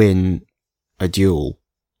have to win a duel,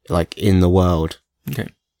 like, in the world. Okay.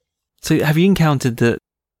 So have you encountered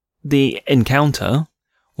the encounter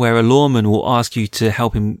where a lawman will ask you to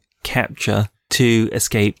help him capture 2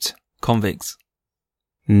 escaped convicts?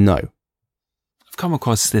 No. I've come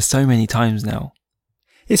across this so many times now.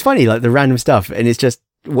 It's funny, like, the random stuff, and it's just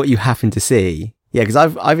what you happen to see. Yeah, because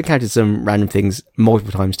I've encountered some random things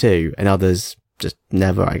multiple times too, and others just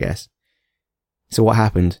never, I guess. So what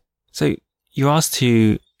happened? So you're asked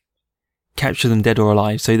to capture them dead or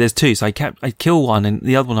alive. So there's 2. So I kill one, and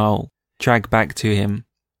the other one I'll drag back to him.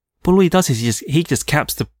 But all he does is he just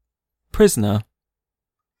caps the prisoner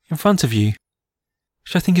in front of you,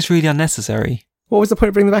 which I think is really unnecessary. What was the point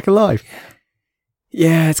of bringing them back alive?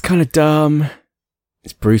 Yeah, it's kind of dumb.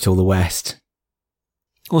 It's brutal, the West.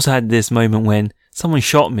 Also had this moment when someone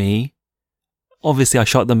shot me. Obviously I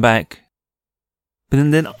shot them back. But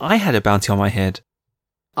then I had a bounty on my head.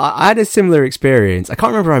 I had a similar experience. I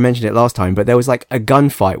can't remember if I mentioned it last time, but there was like a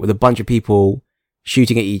gunfight with a bunch of people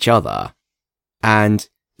shooting at each other. And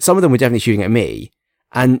some of them were definitely shooting at me.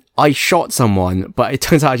 And I shot someone, but it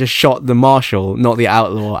turns out I just shot the marshal, not the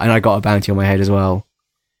outlaw, and I got a bounty on my head as well.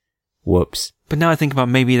 Whoops. But now I think about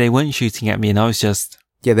maybe they weren't shooting at me and I was just...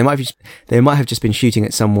 Yeah, they might have just been shooting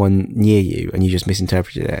at someone near you and you just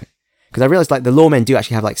misinterpreted it. Because I realised like the lawmen do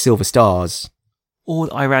actually have like silver stars. Or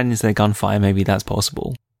I ran into their gunfire, maybe that's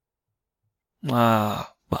possible. But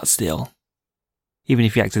still. Even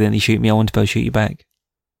if you accidentally shoot me, I want to be able to shoot you back.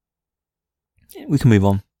 We can move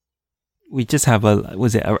on. We just have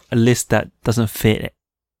a list that doesn't fit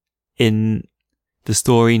in the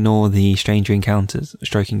story nor the stroke encounters.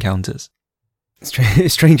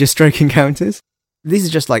 Stranger stroke encounters? These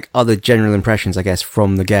are just like other general impressions, I guess,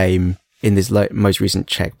 from the game in this most recent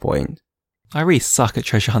checkpoint. I really suck at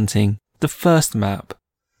treasure hunting. The first map.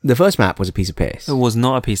 The first map was a piece of piss. It was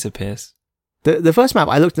not a piece of piss. The first map,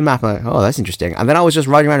 I looked at the map and I'm like, oh, that's interesting. And then I was just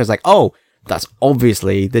riding around and I was like, oh, that's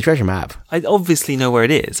obviously the treasure map. I obviously know where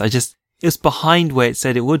it is. It's behind where it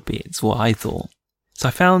said it would be. It's what I thought. So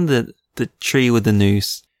I found the tree with the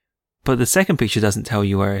noose, but the second picture doesn't tell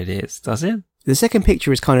you where it is, does it? The second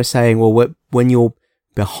picture is kind of saying, well, when you're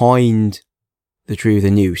behind the tree with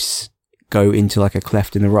the noose, go into like a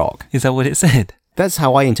cleft in the rock. Is that what it said? That's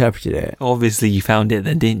how I interpreted it. Obviously you found it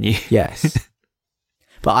then, didn't you? Yes.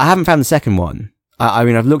 But I haven't found the second one. I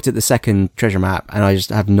mean, I've looked at the second treasure map and I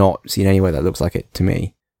just have not seen anywhere that looks like it to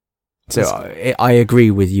me. So I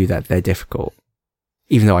agree with you that they're difficult,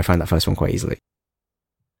 even though I found that first one quite easily.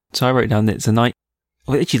 So I wrote down that it's a night.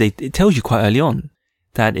 Well, actually, it tells you quite early on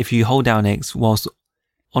that if you hold down X whilst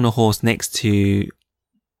on a horse next to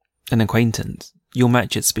an acquaintance, you'll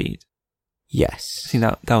match its speed. Yes. I think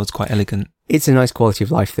that was quite elegant. It's a nice quality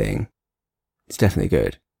of life thing. It's definitely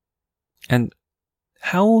good. And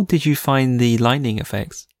how did you find the lightning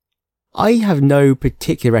effects? I have no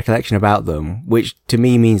particular recollection about them, which to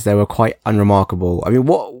me means they were quite unremarkable. I mean,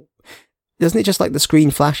 doesn't it just like the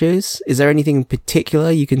screen flashes? Is there anything in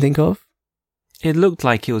particular you can think of? It looked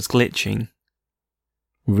like it was glitching.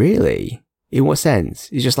 Really? In what sense?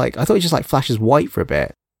 It's just like, I thought it just like flashes white for a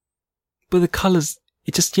bit. But the colours,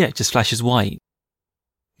 it just flashes white.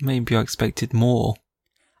 Maybe I expected more.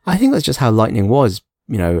 I think that's just how lightning was,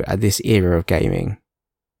 at this era of gaming.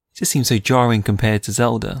 It just seems so jarring compared to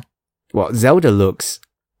Zelda. Well, Zelda looks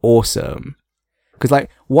awesome. Because, like,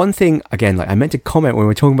 one thing, again, like, I meant to comment when we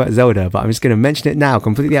were talking about Zelda, but I'm just going to mention it now,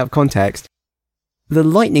 completely out of context. The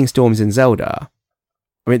lightning storms in Zelda,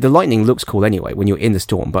 I mean, the lightning looks cool anyway when you're in the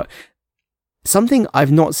storm, but something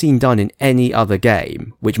I've not seen done in any other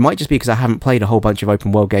game, which might just be because I haven't played a whole bunch of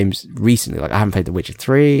open world games recently. Like, I haven't played The Witcher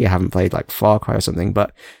 3, I haven't played, like, Far Cry or something,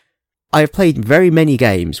 but I've played very many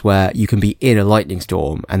games where you can be in a lightning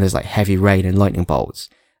storm and there's, like, heavy rain and lightning bolts.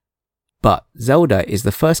 But Zelda is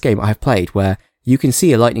the first game I have played where you can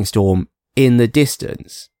see a lightning storm in the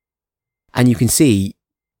distance and you can see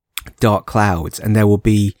dark clouds and there will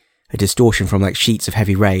be a distortion from like sheets of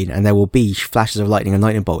heavy rain and there will be flashes of lightning and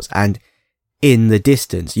lightning bolts. And in the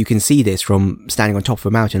distance, you can see this from standing on top of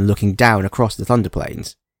a mountain looking down across the Thunder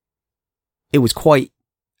Plains. It was quite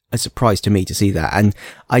a surprise to me to see that. And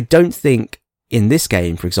I don't think in this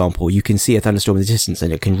game, for example, you can see a thunderstorm in the distance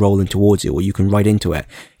and it can roll in towards you, or you can ride into it.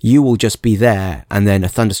 You will just be there and then a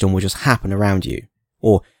thunderstorm will just happen around you,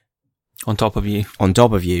 or On top of you. on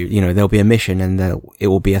top of you. You know, there'll be a mission and it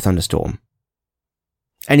will be a thunderstorm.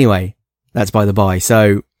 Anyway, that's by the by.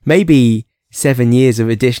 So maybe 7 years of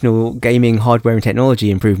additional gaming hardware and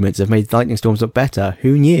technology improvements have made lightning storms look better.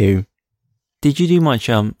 Who knew? Did you do much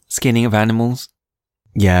skinning of animals?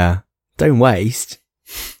 Yeah. Don't waste.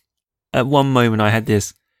 At one moment I had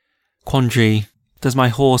this quandary. Does my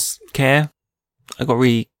horse care? I got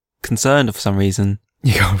really concerned for some reason.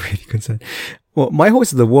 You got really concerned. Well, my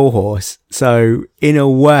horse is the war horse, so in a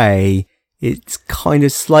way, it's kind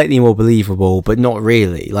of slightly more believable, but not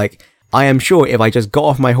really. Like, I am sure if I just got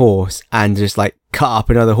off my horse and just like cut up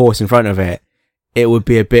another horse in front of it, it would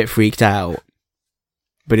be a bit freaked out.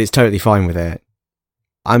 But it's totally fine with it.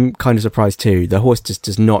 I'm kind of surprised too. The horse just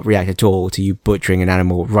does not react at all to you butchering an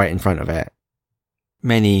animal right in front of it.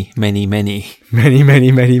 Many, many, many. Many,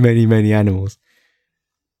 many, many, many, many animals.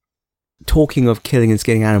 Talking of killing and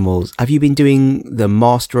skinning animals, have you been doing the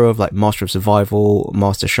Master of Survival,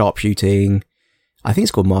 Master Sharpshooting? I think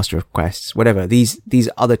it's called Master of Quests, whatever. These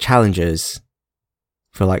other challenges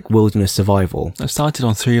for like wilderness survival. I've started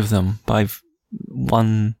on 3 of them, but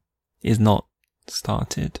one is not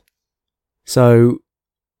started. So,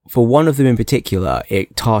 for one of them in particular,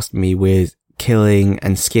 it tasked me with killing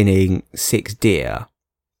and skinning 6 deer.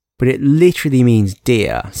 But it literally means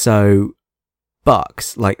deer, so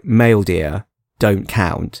bucks, like male deer, don't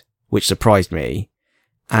count, which surprised me.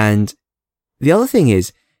 And the other thing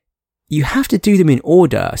is, you have to do them in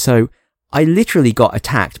order. So I literally got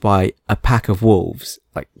attacked by a pack of wolves,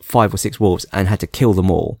 like 5 or 6 wolves, and had to kill them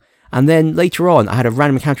all. And then later on, I had a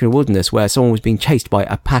random encounter in the wilderness where someone was being chased by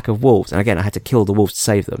a pack of wolves. And again, I had to kill the wolves to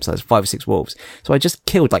save them. So that's 5 or 6 wolves. So I just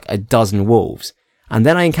killed like a dozen wolves. And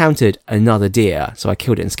then I encountered another deer. So I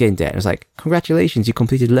killed it and skinned it. And it was like, congratulations, you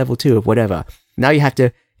completed level 2 of whatever. Now you have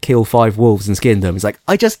to kill 5 wolves and skin them. It's like,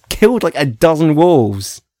 I just killed like a dozen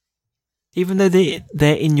wolves. Even though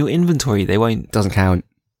they're in your inventory, they won't. Doesn't count.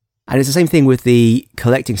 And it's the same thing with the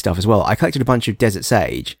collecting stuff as well. I collected a bunch of Desert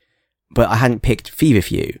Sage, but I hadn't picked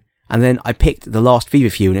Feverfew. And then I picked the last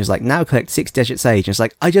Feverfew and it was like, now collect 6 Desert Sage. And it's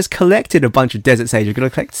like, I just collected a bunch of Desert Sage. I'm going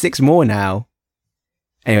to collect 6 more now.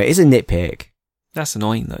 Anyway, it's a nitpick. That's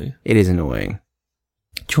annoying though. It is annoying.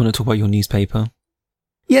 Do you want to talk about your newspaper?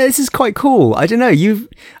 Yeah, this is quite cool. I don't know.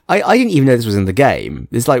 I didn't even know this was in the game.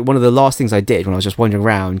 It's like one of the last things I did when I was just wandering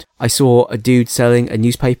around. I saw a dude selling a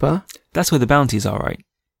newspaper. That's where the bounties are, right?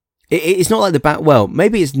 It's not like well,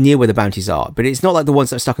 maybe it's near where the bounties are, but it's not like the ones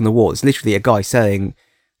that are stuck on the wall. It's literally a guy selling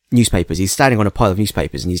newspapers. He's standing on a pile of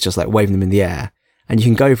newspapers and he's just like waving them in the air. And you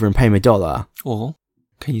can go over and pay him $1. Or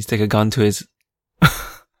can you stick a gun to his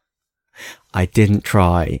I didn't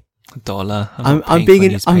try. $1? I'm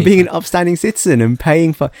being an upstanding citizen and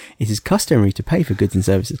paying for. It is customary to pay for goods and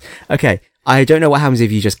services. Okay, I don't know what happens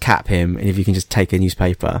if you just cap him and if you can just take a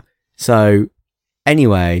newspaper. So,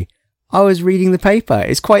 anyway, I was reading the paper.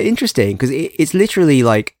 It's quite interesting because it's literally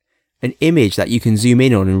like an image that you can zoom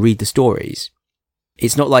in on and read the stories.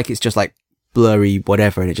 It's not like it's just like blurry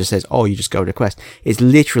whatever and it just says, oh, you just go to the quest. It's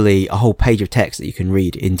literally a whole page of text that you can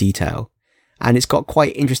read in detail. And it's got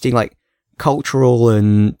quite interesting like cultural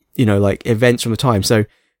and, you know, like events from the time. So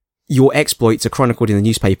your exploits are chronicled in the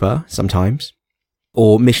newspaper sometimes,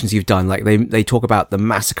 or missions you've done. Like they talk about the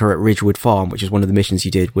massacre at Ridgewood Farm, which is one of the missions you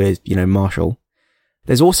did with, you know, Marshall.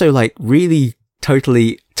 There's also like really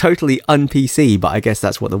totally un-PC, but I guess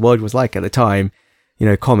that's what the world was like at the time. You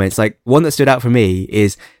know, comments like one that stood out for me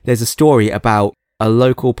is there's a story about a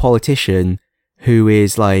local politician who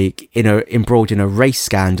is like, embroiled in a race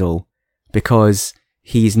scandal because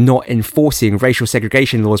he's not enforcing racial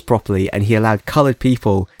segregation laws properly and he allowed coloured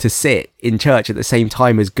people to sit in church at the same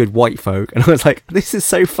time as good white folk. And I was like, this is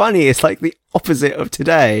so funny. It's like the opposite of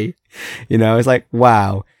today. You know, it's like,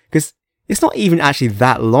 wow. Because it's not even actually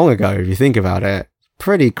that long ago if you think about it.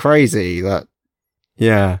 Pretty crazy that,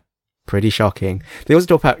 yeah, pretty shocking. They also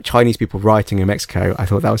talk about Chinese people rioting in Mexico. I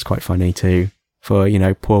thought that was quite funny too, for, you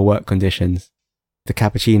know, poor work conditions. The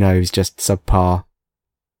cappuccino is just subpar.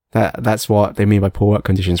 That's what they mean by poor work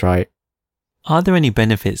conditions, right? Are there any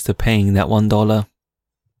benefits to paying that $1?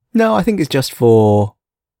 No, I think it's just for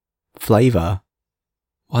flavour.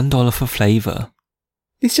 $1 for flavour.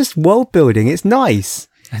 It's just world building. It's nice.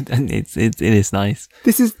 And it is nice.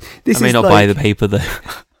 This I may not buy the paper though.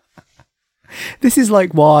 This is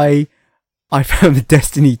like why I found the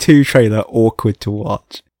Destiny 2 trailer awkward to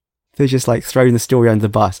watch. They're just like throwing the story under the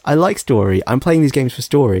bus. I like story. I'm playing these games for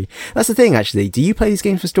story. That's the thing, actually. Do you play these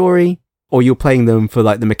games for story? Or you're playing them for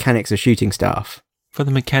like the mechanics of shooting stuff? For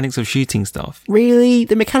the mechanics of shooting stuff. Really?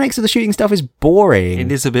 The mechanics of the shooting stuff is boring.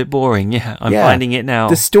 It is a bit boring, yeah. I'm Yeah. finding it now.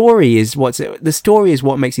 The story is what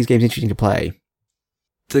makes these games interesting to play.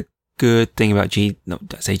 The good thing about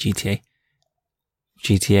GTA,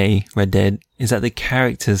 Red Dead, is that the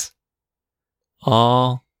characters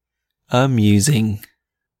are amusing.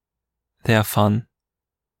 They are fun.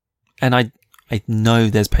 And I know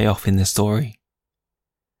there's payoff in this story.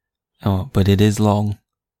 Oh, but it is long.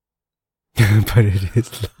 But it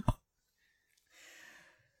is long.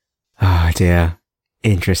 Oh dear.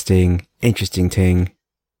 Interesting thing.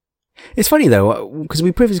 It's funny though, because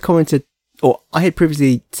we previously commented, or I had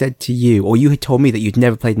previously said to you, or you had told me that you'd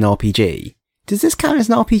never played an RPG. Does this count as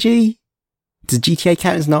an RPG? Does GTA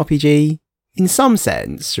count as an RPG? In some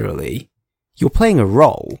sense, surely. You're playing a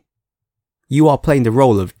role. You are playing the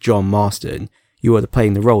role of John Marston. You are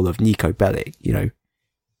playing the role of Nico Bellic, you know.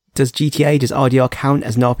 Does RDR count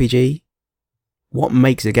as an RPG? What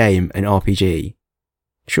makes a game an RPG?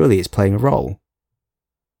 Surely it's playing a role.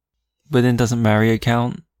 But then doesn't Mario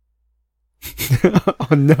count? Oh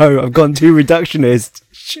no, I've gone too reductionist.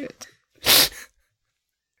 Shit.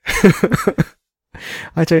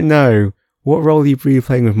 I don't know. What role are you really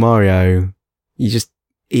playing with Mario? You just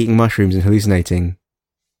eating mushrooms and hallucinating.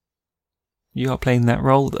 You are playing that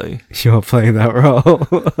role though. You're playing that role.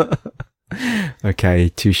 Okay,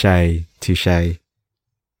 touche.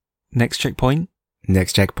 Next checkpoint?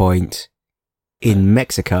 Next checkpoint. In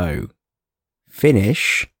Mexico.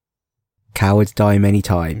 Finish. Cowards die many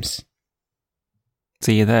times.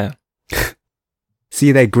 See you there. See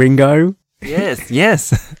you there, gringo. Yes.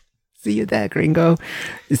 See you there, gringo.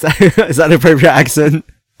 Is that an appropriate accent?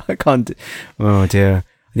 I can't. Oh dear.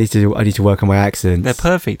 I need to work on my accents. They're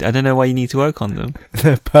perfect. I don't know why you need to work on them.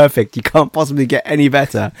 They're perfect. You can't possibly get any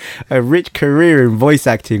better. A rich career in voice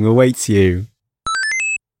acting awaits you.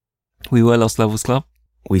 We were Lost Levels Club.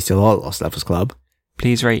 We still are Lost Levels Club.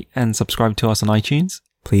 Please rate and subscribe to us on iTunes.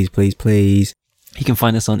 Please. You can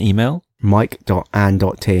find us on email.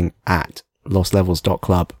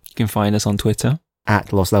 mike.and.ting@lostlevels.club. You can find us on Twitter.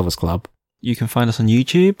 @lostlevelsclub. You can find us on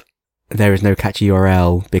YouTube. There is no catchy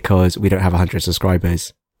URL because we don't have 100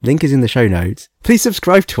 subscribers. Link is in the show notes. Please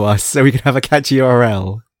subscribe to us so we can have a catchy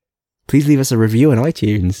URL. Please leave us a review on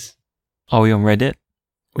iTunes. Are we on Reddit?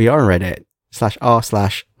 We are on Reddit.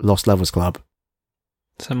 /r/lostlevelsclub.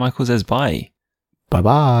 So Michael says bye.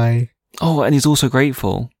 Bye-bye. Oh, and he's also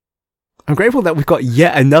grateful. I'm grateful that we've got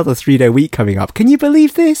yet another 3-day week coming up. Can you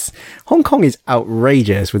believe this? Hong Kong is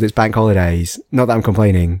outrageous with its bank holidays. Not that I'm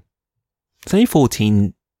complaining. It's only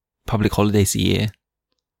 14 public holidays a year.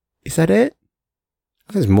 Is that it?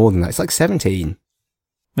 I think there's more than that. It's like 17.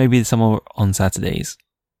 Maybe some are on Saturdays.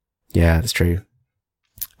 Yeah, that's true.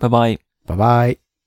 Bye-bye. Bye-bye.